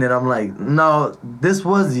egging it. I'm like, no, this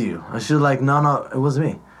was you. And she's like, no, it was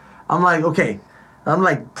me. I'm like, okay. I'm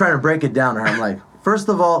like trying to break it down to her. I'm like, first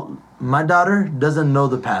of all, my daughter doesn't know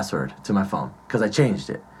the password to my phone because I changed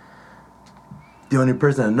it. The only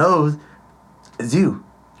person that knows is you.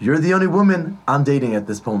 You're the only woman I'm dating at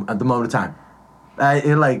the moment of time.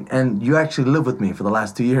 And you actually live with me for the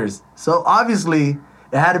last 2 years. So obviously,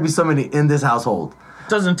 it had to be somebody in this household.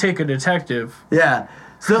 Doesn't take a detective. Yeah.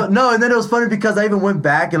 So no, and then it was funny because I even went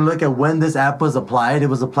back and looked at when this app was applied. It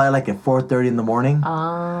was applied like at 4:30 in the morning.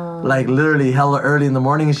 Like literally hella early in the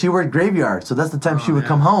morning, and she worked graveyard, so that's the time she would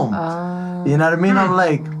come home. You know what I mean? I'm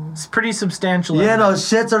like, It's pretty substantial. yeah, no,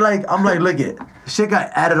 shits are like, I'm like, look it, shit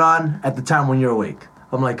got added on at the time when you're awake.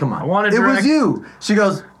 I'm like, come on, I wanna it was direct- you. She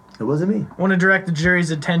goes, it wasn't me. I want to direct the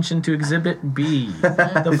jury's attention to Exhibit B,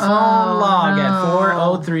 the phone log at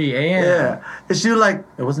 4:03 a.m. Yeah, and she was like,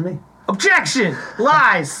 it wasn't me. Objection!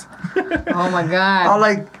 Lies! Oh my God.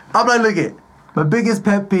 I'm like, look it. My biggest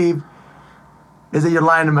pet peeve is that you're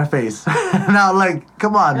lying in my face. Now, like,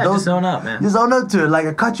 come on, Yeah, don't just own up, man. Just own up to it. Like,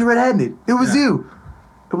 I caught you red-handed. It was you.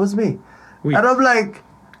 It was me. We- And I'm like,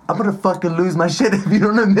 I'm gonna fucking lose my shit if you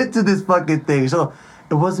don't admit to this fucking thing. So,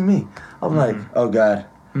 it wasn't me. I'm like, oh God.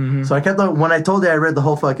 So I kept on, when I told her I read the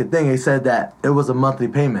whole fucking thing, he said that it was a monthly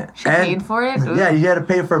payment. She paid for it? Ooh. Yeah, you had to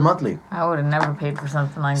pay for it monthly. I would have never paid for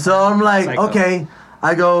something like So I'm like, Psycho. okay.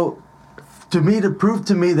 I go, to prove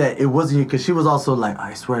to me that it wasn't you, because she was also like,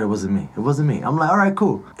 I swear it wasn't me. It wasn't me. I'm like, all right,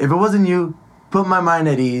 cool. If it wasn't you, put my mind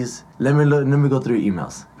at ease. Let me go through your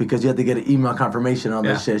emails, because you have to get an email confirmation on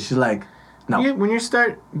Yeah. that shit. She's like, no. When you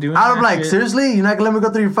start doing I'm that like, shit- seriously? You're not gonna let me go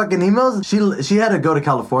through your fucking emails? She had to go to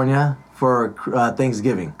California for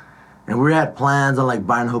Thanksgiving, and we had plans on like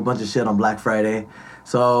buying a whole bunch of shit on Black Friday.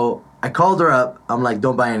 So I called her up. I'm like,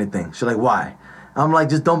 don't buy anything. She's like, why? I'm like,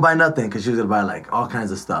 just don't buy nothing, because she was gonna buy like all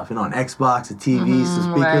kinds of stuff, an Xbox, a TV, some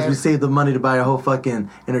speakers. right. We saved the money to buy a whole fucking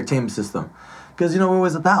entertainment system, because we're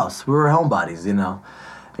always at the house. We were homebodies,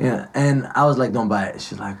 Yeah, and I was like, don't buy it.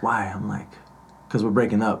 She's like, why? I'm like, because we're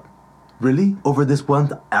breaking up. Really? Over this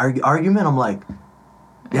one argument? I'm like,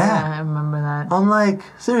 yeah. I remember that. I'm like,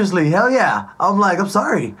 seriously, hell yeah. I'm like, I'm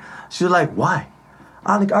sorry. She's like, why?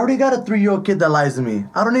 I'm like, I already got a 3-year-old kid that lies to me.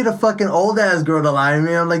 I don't need a fucking old ass girl to lie to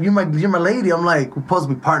me. I'm like, you're my lady. I'm like, we're supposed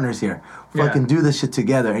to be partners here. Yeah. Fucking do this shit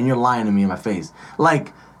together, and you're lying to me in my face,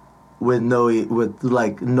 like, with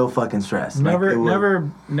no fucking stress. Like, Never, it was-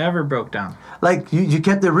 never broke down. like you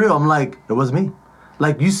kept it real. I'm like, it was me.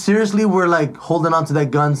 Like, you seriously were like holding on to that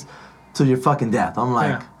guns to your fucking death. I'm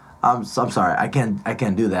like, Yeah. I'm sorry, I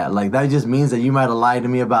can't do that. Like, that just means that you might have lied to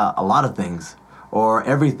me about a lot of things, or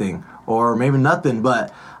everything, or maybe nothing.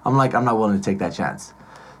 But I'm like, I'm not willing to take that chance.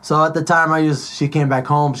 So at the time, she came back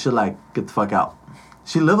home. She like, get the fuck out.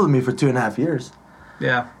 She lived with me for 2.5 years,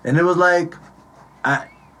 Yeah. and it was like,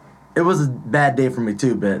 it was a bad day for me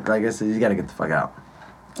too. But like I said, you gotta get the fuck out.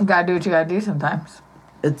 You gotta do what you gotta do sometimes.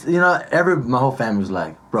 It's my whole family was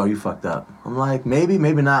like, bro, you fucked up. I'm like, maybe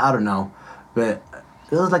not, I don't know, but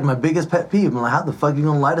it was like my biggest pet peeve. I'm like, how the fuck you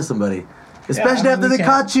gonna lie to somebody, especially after they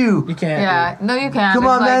caught you? You can't. Yeah, no, you can't. Come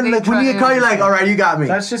It's on, man. they Like when try you get caught, you're like, all right, you got me.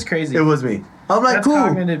 That's just crazy. It was me. I'm like, That's cool.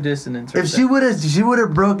 cognitive dissonance. If she would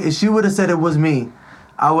have said it was me,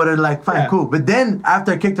 I would have like, fine, Yeah. cool. But then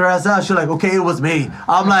after I kicked her ass out, she's like, okay, it was me.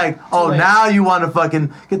 I'm like, oh, late. now you want to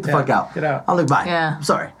fucking get the Yeah, fuck out. get out. I'm like, bye. Yeah. I'm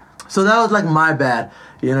sorry. So that was like my bad.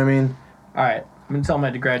 You know what I mean? All right, I'm gonna tell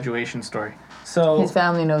my graduation story. So, His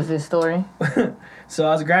family knows this story. so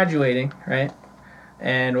I was graduating, right?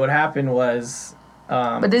 And what happened was,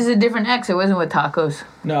 But this is a different ex. It wasn't with tacos.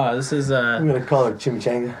 no, this is I'm gonna call her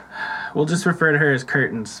Chimichanga. we'll just refer to her as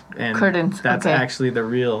Curtains. And Curtains, That's okay. actually the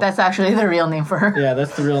real. That's actually the real name for her. Yeah,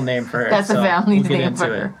 that's the real name for her. That's the so family's we'll get name into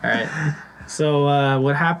for it. her. All right. So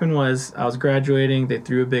what happened was I was graduating. They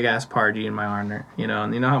threw a big ass party in my honor.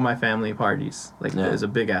 And you know how my family parties. Like Yeah. there's a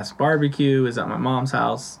big ass barbecue. Is at my mom's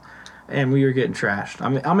house, and we were getting trashed.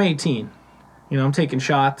 I'm 18. I'm taking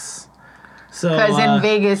shots. So Because in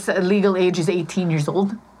Vegas, legal age is 18 years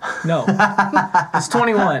old. no, it's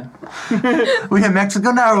 21. We in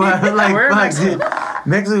Mexico now? Or what? Like, We're in fuck, Mexico. dude.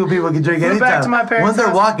 Mexico people can drink Flew anytime. back to my parents' Once they're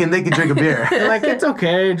house. walking, they can drink a beer. They're like, it's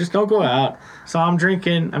okay, just don't go out. So I'm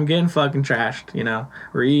drinking, I'm getting fucking trashed,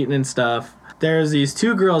 We're eating and stuff. There's these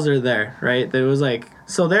two girls that are there, right? There was like,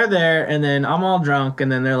 so they're there, and then I'm all drunk,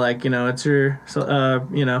 and then they're like, it's your,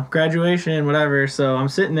 graduation, whatever. So I'm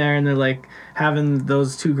sitting there, and they're like having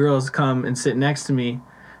those two girls come and sit next to me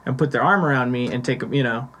and put their arm around me and take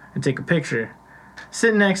a picture.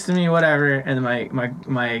 Sitting next to me, whatever, and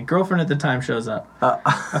my girlfriend at the time shows up.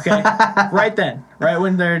 Okay, right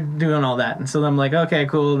when they're doing all that, and so I'm like, okay,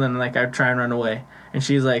 cool. And then like I try and run away, and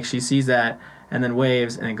she's like, she sees that, and then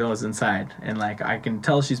waves, and it goes inside, and like I can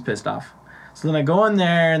tell she's pissed off. So then I go in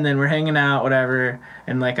there, and then we're hanging out, whatever,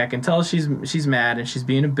 and like I can tell she's mad and she's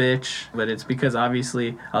being a bitch, but it's because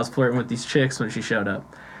obviously I was flirting with these chicks when she showed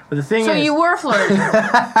up. But the thing So is, you were flirting. So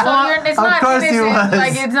it's Of not course innocent. you was.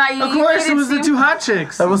 Like it's not. of course it was the two hot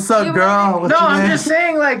chicks. Hey, what's up, You girl? were- What's No, your I'm name? just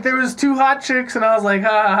saying, like, there was two hot chicks, and I was like, ha,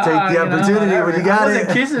 ha, ha. Take the opportunity when you got I wasn't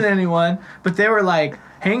it. kissing anyone, but they were, like,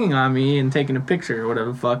 hanging on me and taking a picture or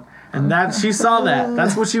whatever the fuck. And that, she saw that.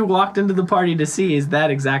 That's what she walked into the party to see, is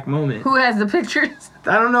that exact moment. Who has the pictures?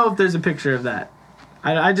 I don't know if there's a picture of that.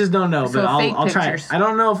 I just don't know, So but fake I'll try. pictures. I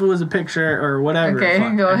don't know if it was a picture or whatever. Okay,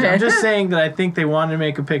 Fuck. go ahead. I'm just saying that I think they wanted to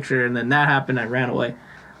make a picture, and then that happened. I ran away.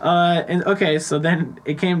 And okay, so then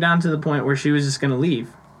it came down to the point where she was just gonna leave.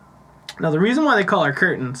 Now the reason why they call her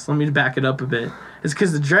Curtains, let me back it up a bit, is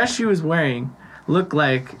because the dress she was wearing looked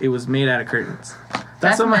like it was made out of curtains.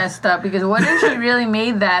 That's what my- messed up. Because what if she really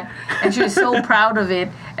made that and she was so proud of it,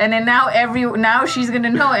 and then now she's gonna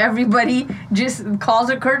know everybody just calls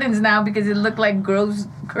her Curtains now because it looked like gross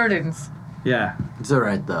curtains. Yeah. It's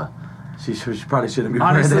alright though. She probably shouldn't be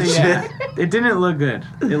Honestly, wearing that yeah. shit. It didn't look good.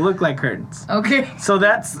 It looked like curtains. Okay. So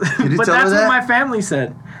that's, you but tell her that's what that? my family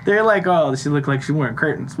said. They're like, oh, she looked like she wearing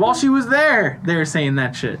curtains. While she was there, they were saying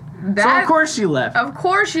that shit. So That- of course she left. Of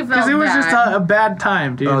course she felt Because it was bad. just a bad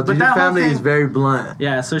time, dude. Oh, but dude, that your whole family thing, is very blunt.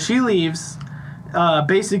 yeah, so she leaves.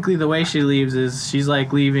 Basically, the way she leaves is she's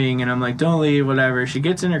like leaving, and I'm like, don't leave, whatever. She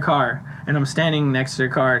gets in her car, and I'm standing next to her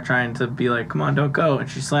car trying to be like, come on, don't go. And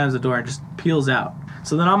she slams the door and just peels out.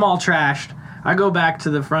 So then I'm all trashed. I go back to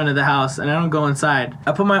the front of the house, and I don't go inside.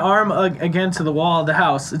 I put my arm against the wall of the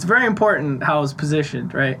house. It's very important how it's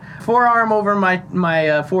positioned, right? Forearm over my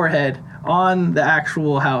forehead on the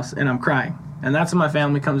actual house, and I'm crying. And that's when my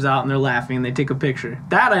family comes out, and they're laughing, and they take a picture.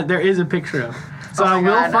 There is a picture of. So Oh my I will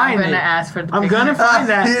God, find I'm gonna it. ask for the I'm picture. gonna find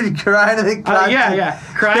that. Dude, crying in the car. Yeah.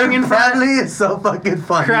 Crying in Your front. family is so fucking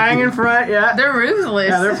funny. Crying in front, yeah. They're ruthless.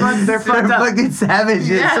 Yeah, they're fucked They're up. fucking savages.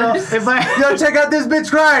 Yeah. So if I Yo, check out this bitch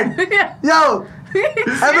crying. Yeah. Yo,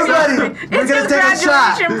 everybody, we're It's gonna his take a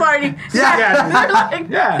shot. graduation party. Yeah. Yeah. They're like,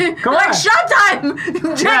 Yeah, come like on. shot time.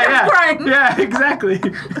 Jacob's yeah, crying. yeah, exactly.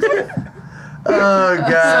 Oh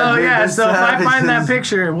god. So dude, yeah, they're so if I find that savages.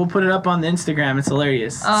 picture, we'll put it up on the Instagram. It's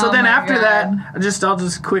hilarious. Oh so then my after God. that, I'll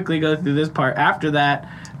just quickly go through this part. After that,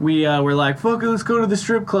 we were like, fuck it, let's go to the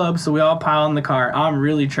strip club. So we all pile in the car. I'm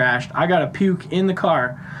really trashed. I got to puke in the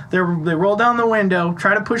car. They roll down the window,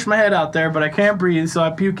 try to push my head out there, but I can't breathe, so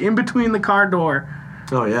I puke in between the car door.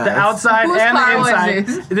 Oh yeah. The that's- outside Whose and car the was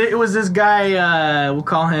inside. It was this guy, we'll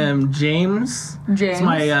call him James. James. It's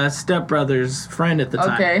my stepbrother's friend at the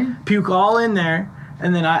time. Okay. Puke all in there,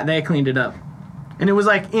 and then they cleaned it up. And it was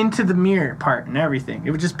like into the mirror part and everything.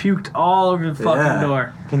 It was just puked all over the fucking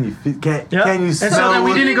door. Can you can Yep. you And smell? so then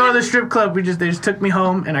we what- didn't go to the strip club. They just took me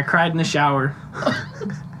home and I cried in the shower.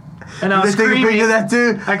 And I was They take a picture screaming. of that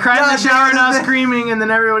too. I cried in the shower and I was screaming, and then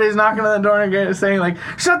everybody's knocking on the door and saying like,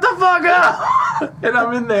 "Shut the fuck up!" And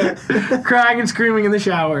I'm in there crying and screaming in the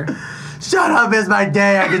shower. Shut up! It's my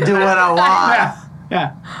day. I can do what I want.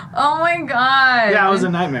 Yeah, Oh my god. yeah. It was a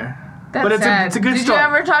nightmare. That's but it's sad. a good Did story. you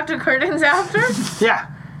ever talk to Curtains after? Yeah,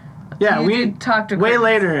 yeah. You we did talk to way Curtains.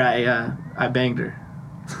 later. I banged her.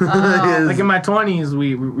 Oh. Like in my 20s,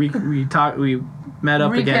 we met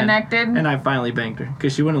up again, Reconnected? and I finally banged her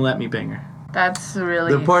because she wouldn't let me bang her. That's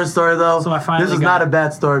really. The important story though. So I finally this is got not it. a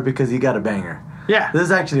bad story because you got a banger. Yeah, This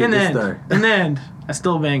is actually a in the good end, story. in the end, I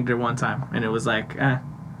still banged her one time, and it was like, he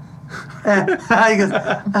goes,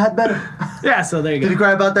 I had better. yeah. So there you Did you go.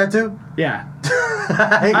 cry about that too? Yeah, He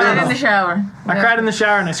I goes, did in the shower. I cried in the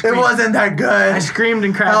shower and I it screamed. wasn't that I good. screamed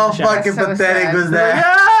and cried How in the shower. fucking So pathetic sad. was that?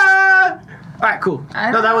 Ah! All right, cool. I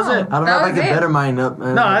No, don't that was know. it. I don't That know if I was can it. better mine up.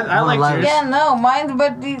 No, I liked yours. Yeah, no, mine.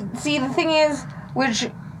 But see, the thing is, which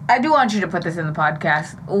I do want you to put this in the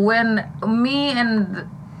podcast. When me and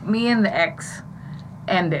the ex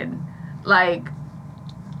ended, like,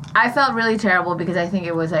 I felt really terrible because I think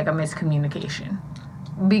it was like a miscommunication.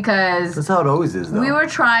 Because That's how it always is, though. we were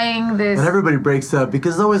trying this. When everybody breaks up,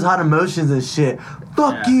 because there's always hot emotions and shit.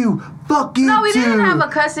 Fuck Yeah. you. Fuck you No, we too. didn't have a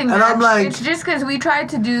cussing And match. I'm like, It's just because we tried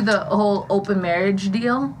to do the whole open marriage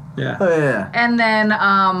deal. Yeah. oh yeah. And then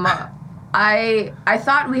I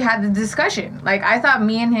thought we had the discussion. Like, I thought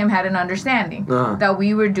me and him had an understanding Uh-huh. that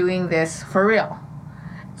we were doing this for real.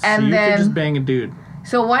 So And you then could just bang a dude.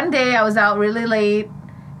 so one day I was out really late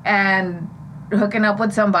and hooking up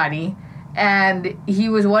with somebody, and he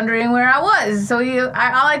was wondering where I was. So all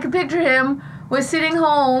I could picture him was sitting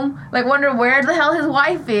home, like wondering where the hell his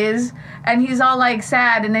wife is, and he's all like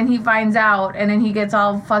sad, and then he finds out, and then he gets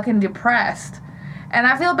all fucking depressed. And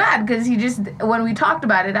I feel bad because when we talked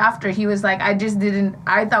about it after, he was like, I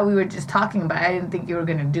thought we were just talking about it. I didn't think you were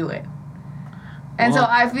going to do it. And Well, so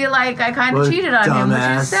I feel like I kind what of a cheated on him, which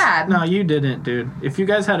dumbass. is sad. No, you didn't, dude. If you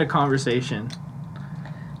guys had a conversation,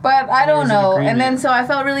 But I There don't was an know. agreement. And then so I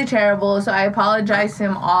felt really terrible. So I apologized to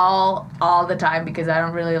him all the time because I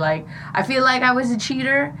don't really like. I feel like I was a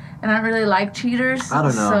cheater, and I don't really like cheaters. I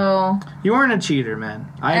don't know. So you weren't a cheater, man.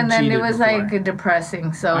 I and then cheated it was before. like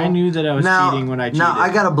depressing. So I knew that I was Now, cheating when I cheated. now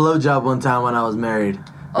I got a blowjob one time when I was married.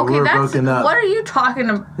 And okay, we were that's broken up. what are you talking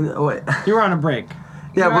about? Wait. You were on a break.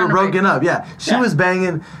 Yeah, You're we on were a break. broken up. Yeah, she Yeah. was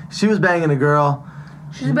banging. She was banging a girl.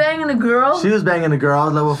 She's banging a girl. She was banging a girl. I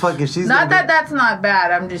was like, well, fuck it. She's Not gonna that that's not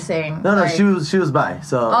bad. I'm just saying. No, like, she was bi.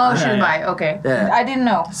 So Oh, she was Yeah. bi. Okay. Yeah. I didn't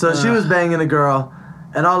know. So she was banging a girl,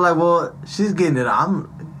 and I was like, well, she's getting it.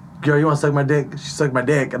 Girl, you want to suck my dick? She sucked my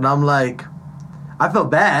dick, and I'm like, I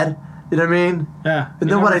felt bad. You know what I mean? Yeah. And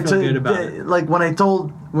you then when never I feel good about it. like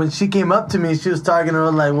when she came up to me, she was talking to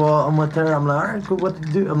her like, well, I'm with her. I'm like, all right, cool. What to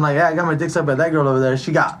do? I'm like, yeah, I got my dick sucked by that girl over there.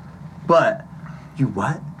 She got, but you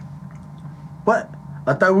what? What?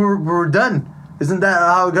 I thought we were done. Isn't that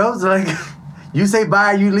how it goes? Like, you say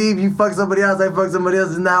bye, you leave, you fuck somebody else, I fuck somebody else.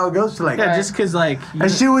 Isn't that how it goes? She's like, Yeah, just because, like... you-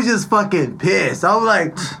 and she was just fucking pissed. I was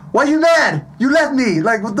like, why you mad? You left me.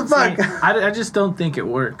 Like, what the fuck? See, I just don't think it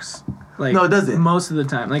works. Like, No, it doesn't. Most of the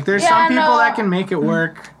time. Like, there's Yeah, some people no. that can make it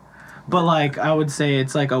work, but, like, I would say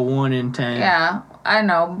it's like a 1 in 10. Yeah, I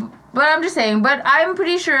know. But I'm just saying, but I'm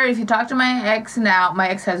pretty sure if you talk to my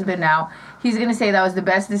ex-husband now, he's going to say that was the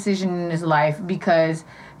best decision in his life because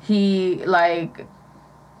he had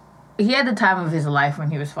the time of his life when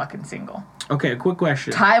he was fucking single. Okay, quick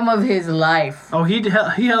question. Time of his life. Oh, he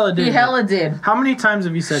hella did. He hella did. How many times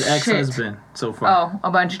have you said Shit. ex-husband so far? Oh,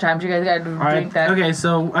 a bunch of times. You guys got to All right. drink that. Okay,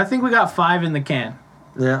 so I think we got 5 in the can.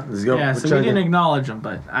 Yeah, let's go. Yeah, We're so we chugging. didn't acknowledge him,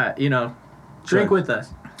 but, drink Chug. with us.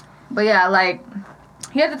 But yeah, like,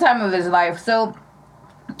 he had the time of his life. So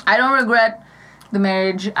I don't regret the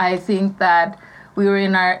marriage. I think that we were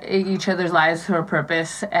in each other's lives for a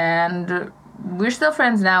purpose, and we're still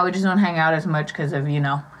friends now. We just don't hang out as much because of,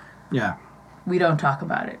 Yeah. we don't talk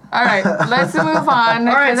about it. All right, let's move on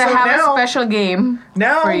All right, because I so have now- a special game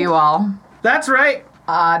Now, for you all. that's right.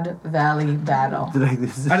 Odd Valley Battle. Like,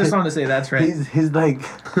 this I just wanted to say that's right. He's like.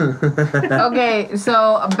 Okay,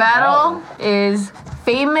 so a battle is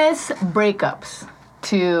famous breakups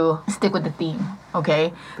to stick with the theme.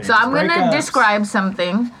 Okay, so I'm gonna breakups. describe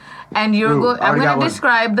something, and Ooh, I I'm already got gonna one.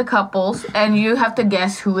 describe the couples, and you have to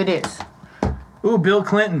guess who it is. Ooh, Bill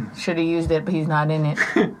Clinton. Should have used it, but he's not in it.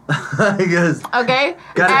 he goes, Okay,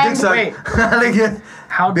 got a and dick suck. Wait. Like,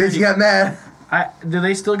 How bitch, did you got mad. do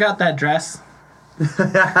they still got that dress?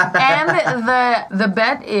 And the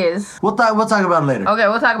bet is We'll talk about it later. okay.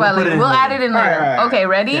 We'll talk about it We'll put later. it in We'll later. add it in All later. right. Okay,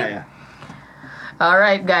 ready? Yeah. All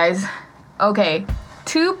right, guys. Okay.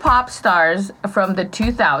 2 pop stars from the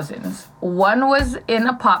 2000s. One was in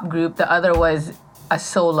a pop group. The other was a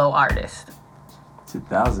solo artist.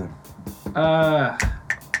 2000.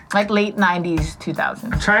 Like late 90s,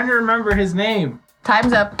 2000s. Trying to remember his name.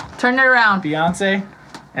 Time's up. Turn it around. Beyonce,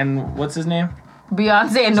 and what's his name?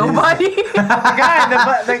 Beyonce and nobody. The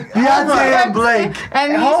guy, the Beyonce and Blake.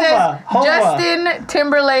 And he Hova. says Justin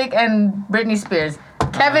Timberlake and Britney Spears.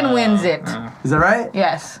 Kevin wins it. Is that right?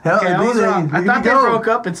 Yes. Hell, Okay, I was these are- wrong. I here thought we they go. broke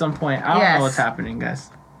up at some point. I don't Yes. know what's happening, guys.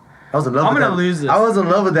 I was in love I'm with gonna that. lose this. I was in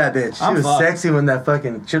love with that bitch. She I'm was fucked. sexy in that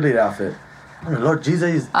fucking cheerleader outfit. Oh, Lord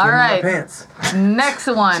Jesus, he's All getting right. my pants. Next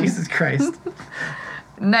one. Jesus Christ.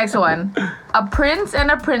 Next one. A prince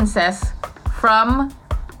and a princess from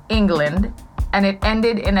England, and it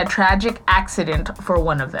ended in a tragic accident for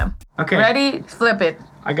one of them. Okay. Ready? Flip it.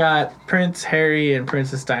 I got Prince Harry and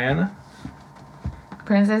Princess Diana.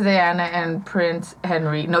 Princess Diana and Prince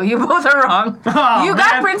Henry. No, you both are wrong. Oh, You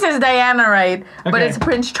got man. Princess Diana right, but Okay. it's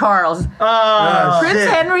Prince Charles. Oh, Prince shit.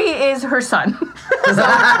 Henry is her son. So,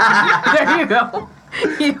 there you go.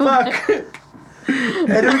 You fuck.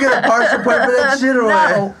 Hey, did we get a partial point for that shit or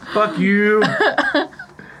what? No. Fuck you.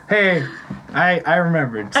 Hey, I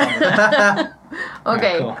remembered something.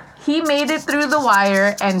 Okay. Cool. He made it through the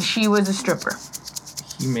wire, and she was a stripper.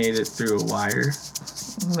 He made it through a wire.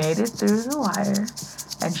 Made it through the wire,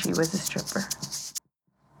 and she was a stripper.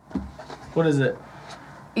 What is it?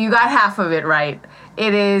 You got half of it right.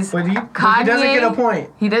 It is But he Kanye. doesn't get a point.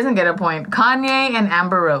 He doesn't get a point. Kanye and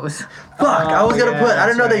Amber Rose. Fuck, I was gonna yeah, put, I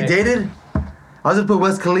didn't know that's they right. dated. I was gonna put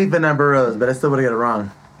Wiz Khalifa and Amber Rose, but I still would've got it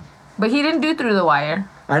wrong. But he didn't do Through the Wire.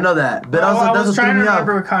 I know that, but Oh, also I that's was what trying threw to me off.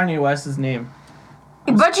 remember Kanye West's name.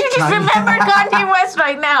 But you just remembered Kanye West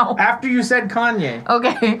right now. After you said Kanye.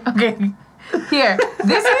 Okay. Here,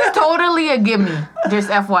 this is totally a gimme, just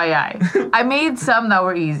FYI. I made some that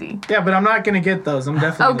were easy. Yeah, but I'm not gonna get those. I'm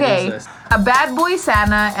definitely gonna Okay, lose this. a bad boy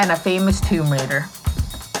Santa and a famous Tomb Raider.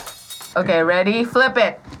 Okay, ready? Flip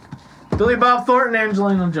it. Billy Bob Thornton,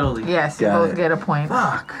 Angelina Jolie. Yes, you Got both it. get a point.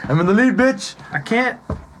 Fuck. I'm in the lead, bitch. I can't.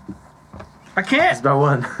 It's about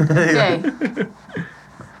one. Okay.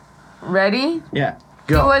 Ready? Yeah.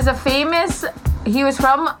 He Go. was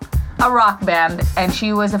from a rock band, and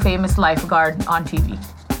she was a famous lifeguard on TV.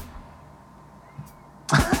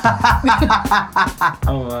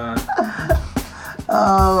 Oh,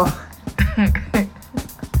 Oh,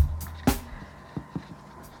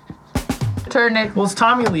 Turn it. well, it's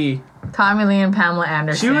Tommy Lee. Tommy Lee and Pamela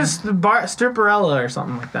Anderson. She was the stripperella or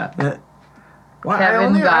something like that. yeah. Why?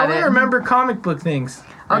 Kevin I got only it. remember comic book things.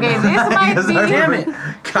 Okay, this might Yes, be. I Damn remember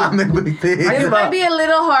it. comic book thing. This give might up. be a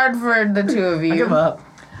little hard for the two of you. I give up.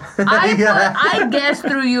 I guessed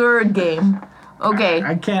through your game. Okay.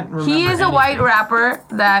 I can't remember. He is a anything. white rapper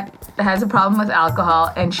that has a problem with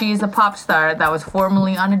alcohol, and she's a pop star that was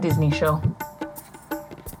formerly on a Disney show.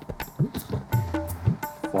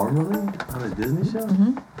 Formerly on a Disney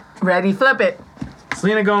show? Ready? Flip it.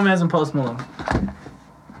 Selena Gomez and Post Malone.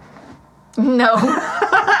 No.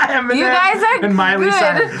 Eminem You guys are and Miley good.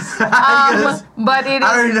 Cyrus. Yes. But it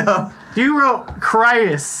I is. already know. You wrote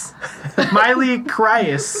Cryus. Miley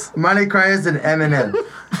Cryus. Miley Cyrus and Eminem.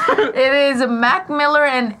 It is Mac Miller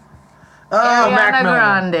and Oh, Mac Ariana Miller.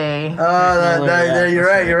 Grande. Oh, yeah, you're that's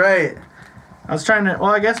right. You're right. I was trying to.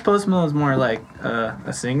 Well, I guess Post Malone's more like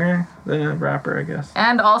a singer than a rapper, I guess.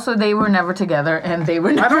 And also, they were never together, and they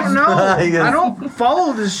were I never. don't know. Yes. I don't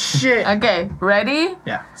follow this shit. Okay, ready?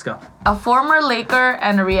 Yeah, let's go. A former Laker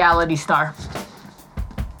and a reality star.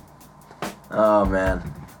 Oh man.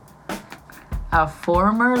 A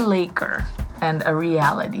former Laker and a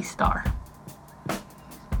reality star.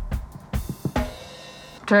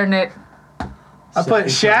 Turn it. I put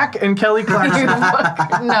Shaq and Kelly You Clarkson.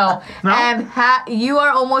 fuck- no. No? And you are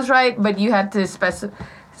almost right, but you had to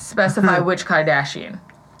specify which Kardashian.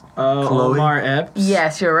 Chloe? Omar Epps.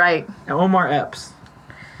 Yes, you're right. Omar Epps.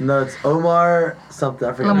 No, it's Omar something.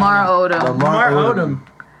 I forget. Lamar Odom. Omar Odom.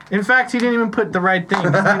 In fact, he didn't even put the right thing.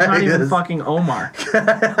 His name's not even Yes. fucking Omar. It's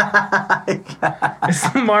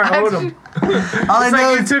Lamar Odom. All I It's know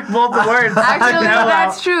like you is took both the words. Actually, Hell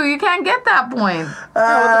that's out. true. You can't get that point.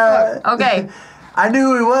 Okay, I knew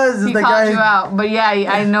who he was. It's he the called guy. you out. But yeah,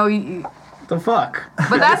 I know. The fuck?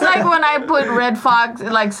 But that's like when I put Red Fox,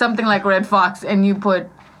 like something like Red Fox, and you put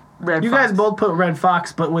Red You Fox. guys both put Red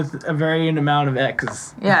Fox, but with a varying amount of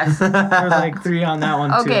X's. Yes. There was like 3 on that one,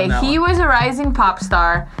 2 Okay, on that he one. was a rising pop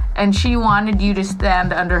star, and she wanted you to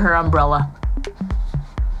stand under her umbrella.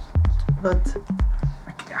 But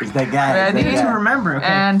It's that guy. Ready? It's I that need to guy. remember. Okay.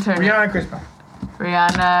 And turn it. Rihanna and Chris Brown.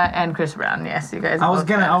 Rihanna and Chris Brown. Yes, you guys. I was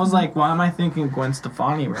both like, why am I thinking Gwen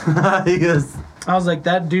Stefani right now? He goes, I was like,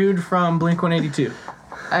 that dude from Blink-182.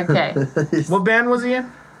 Okay. What band was he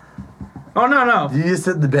in? Oh, no. you just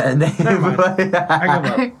said the band name. Never mind. I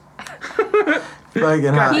give up.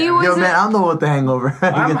 Fucking hot. He Yo, was man, I don't know what the hangover.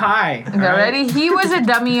 I'm high. Okay, ready? He was a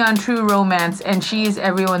dummy on True Romance, and she is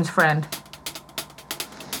everyone's friend.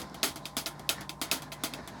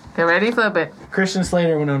 Okay, ready? Flip it. Christian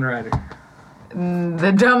Slater, Winona Ryder.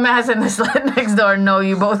 The dumbass and the slut next door. No,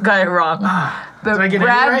 you both got it wrong. But Did I get it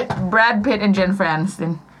right? Brad Pitt and Jennifer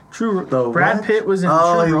Aniston. Brad what? Pitt was in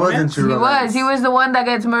Oh, True he was in Romance? True Romance. He was the one that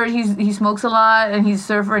gets murdered. He smokes a lot and he's a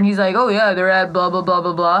surfer and he's like, oh yeah, they're at blah blah blah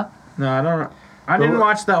blah blah. No, I don't. I didn't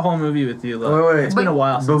watch that whole movie with you. Though. Wait. It's been a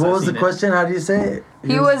while since But what I've was the seen it. question? How do you say it?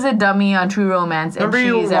 He was a dummy on True Romance and Remember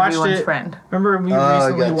you she's watched everyone's it? friend. Remember we I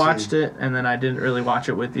recently got you. watched it, and then I didn't really watch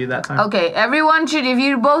it with you that time. Okay, everyone should. If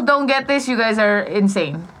you both don't get this, you guys are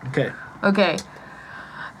insane. Okay. Okay,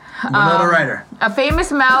 Winona Ryder. a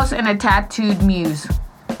famous mouse and a tattooed muse.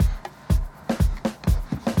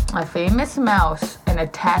 A famous mouse and a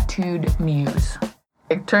tattooed muse.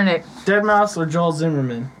 Okay, turn it. Dead Mouse or Joel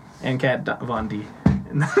Zimmerman and Kat Von D.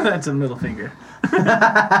 That's a middle finger.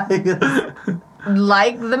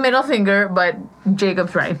 Like the middle finger, but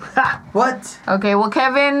Jacob's right. What? Okay, well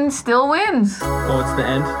Kevin still wins. Oh, it's the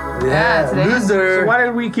end. Yeah, it's the end. loser. So why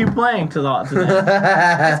did we keep playing to the end?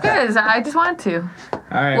 Because I just wanted to. All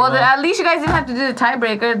right. Well, at least you guys didn't have to do the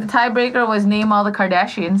tiebreaker. The tiebreaker was name all the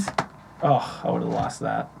Kardashians. Oh, I would have lost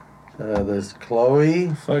that. There's Chloe,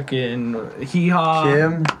 Fucking Hee Haw.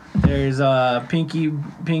 Kim, There's Pinky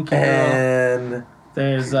Girl. and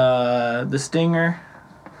There's the Stinger.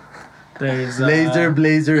 There's Laser,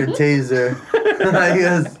 Blazer, and Taser. I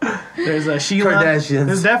guess. There's Sheila. Kardashians.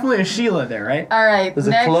 There's definitely a Sheila there, right? All right. There's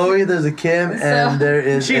a next, Chloe, there's a Kim, and there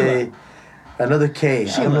is Sheila. another K. I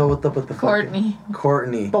Sheila. don't know what the fuck. Courtney.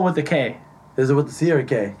 Courtney. But with the K. Is it with the C or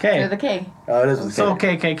K? They're K. the K. Oh, it is with So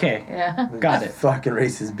K. KKK. Yeah. Got it. Fucking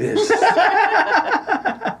racist bitch.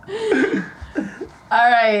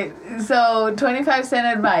 All right. So 25-cent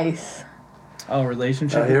advice. Oh,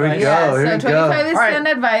 relationship. Oh, here we advice? go. Yeah. here So we go. 25 All right. cent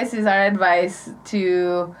advice is our advice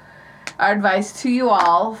to you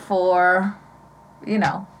all for,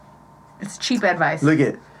 it's cheap advice. Look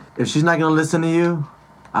it. If she's not gonna listen to you,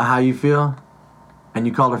 how you feel, and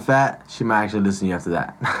you call her fat, she might actually listen to you after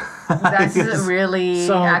that. That's Because really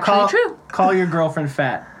So actually true. Call your girlfriend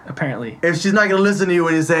fat. Apparently. if she's not gonna listen to you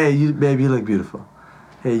when you say, "Hey, babe, you look beautiful.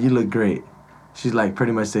 Hey, you look great," she's like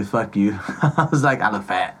pretty much say, "Fuck you." I was like, "I look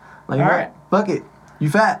fat." Like, All what? right. Fuck it. You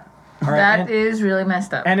fat. All right. That is really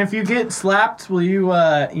messed up. And if you get slapped, will you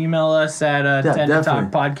email us at Yeah, 10 to Talk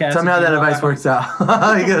definitely. Podcast? Tell me how that advice works out.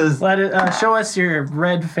 Because Let it show us your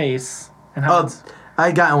red face and how. It's,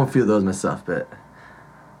 I got in a few of those myself, but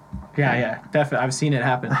yeah, definitely. I've seen it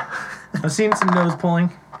happen. I've seen some nose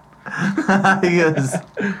pulling. because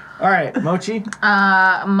All right, Mochi.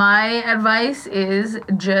 My advice is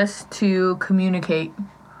just to communicate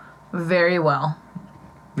very well.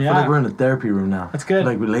 I feel like we're Yeah. in a therapy room now. That's good.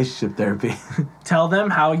 Like relationship therapy. Tell them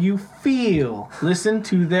how you feel. Listen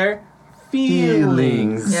to their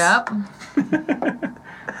feelings. Yep.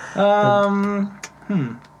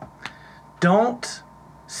 Don't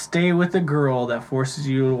stay with a girl that forces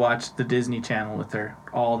you to watch the Disney Channel with her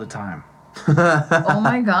all the time. Oh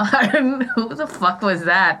my god. Who the fuck was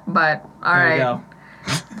that? But all There you right. go.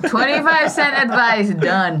 25-cent advice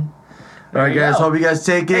done. All right, you guys. go. Hope you guys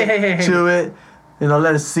take it, Hey. chew it,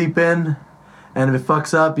 let it seep in. And if it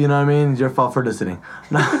fucks up, you know what I mean? It's your fault for listening.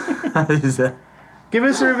 Give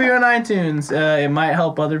us a review on iTunes. It might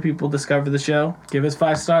help other people discover the show. Give us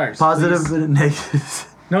 5 stars. Positive please. and negatives.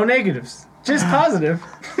 No negatives. Just positive.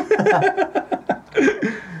 All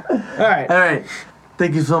right. All right.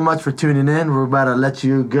 Thank you so much for tuning in. We're about to let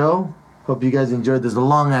you go. Hope you guys enjoyed this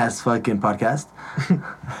long ass fucking podcast.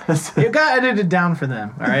 It got edited down for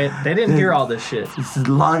them, all right? They didn't hear all this shit. This is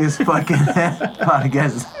the longest fucking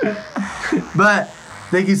podcast. But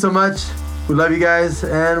thank you so much. We love you guys,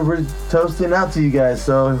 and we're toasting out to you guys.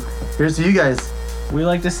 So here's to you guys. We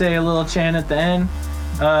like to say a little chant at the end.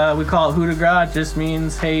 We call it Hoot de Gras. It just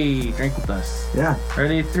means, hey, drink with us. Yeah.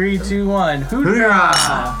 Ready? 3, 2, 1. Hoot de Hoot de Gras.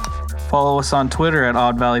 Gras. Follow us on Twitter at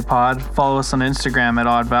Odd Valley Pod. Follow us on Instagram at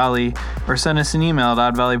Odd Valley. Or send us an email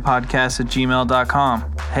at oddvalleypodcast@gmail.com.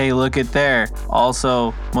 Hey, look it there.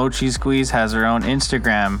 Also, Mochi Squeeze has her own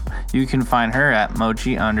Instagram. You can find her at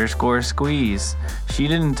Mochi_Squeeze. She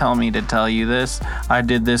didn't tell me to tell you this. I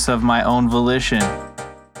did this of my own volition.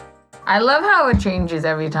 I love how it changes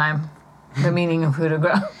every time. The meaning of Hoot de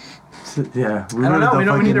Gras. Yeah. I don't know. We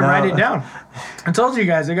don't need to write it know. down. I told you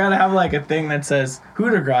guys, I gotta have like a thing that says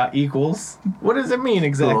Hootergrat equals. What does it mean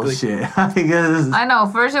exactly? Bullshit. I guess. I know.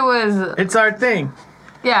 First it was It's our thing.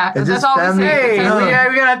 yeah. It's That's just all we family. say. Hey, It's our yeah,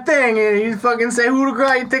 we got a thing. You fucking say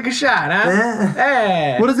Hootergrat, you take a shot, huh?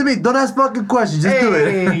 Hey. What does it mean? Don't ask fucking questions. Just do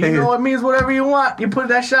it. Hey, you know it means whatever you want. You put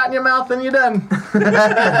that shot in your mouth and you're done.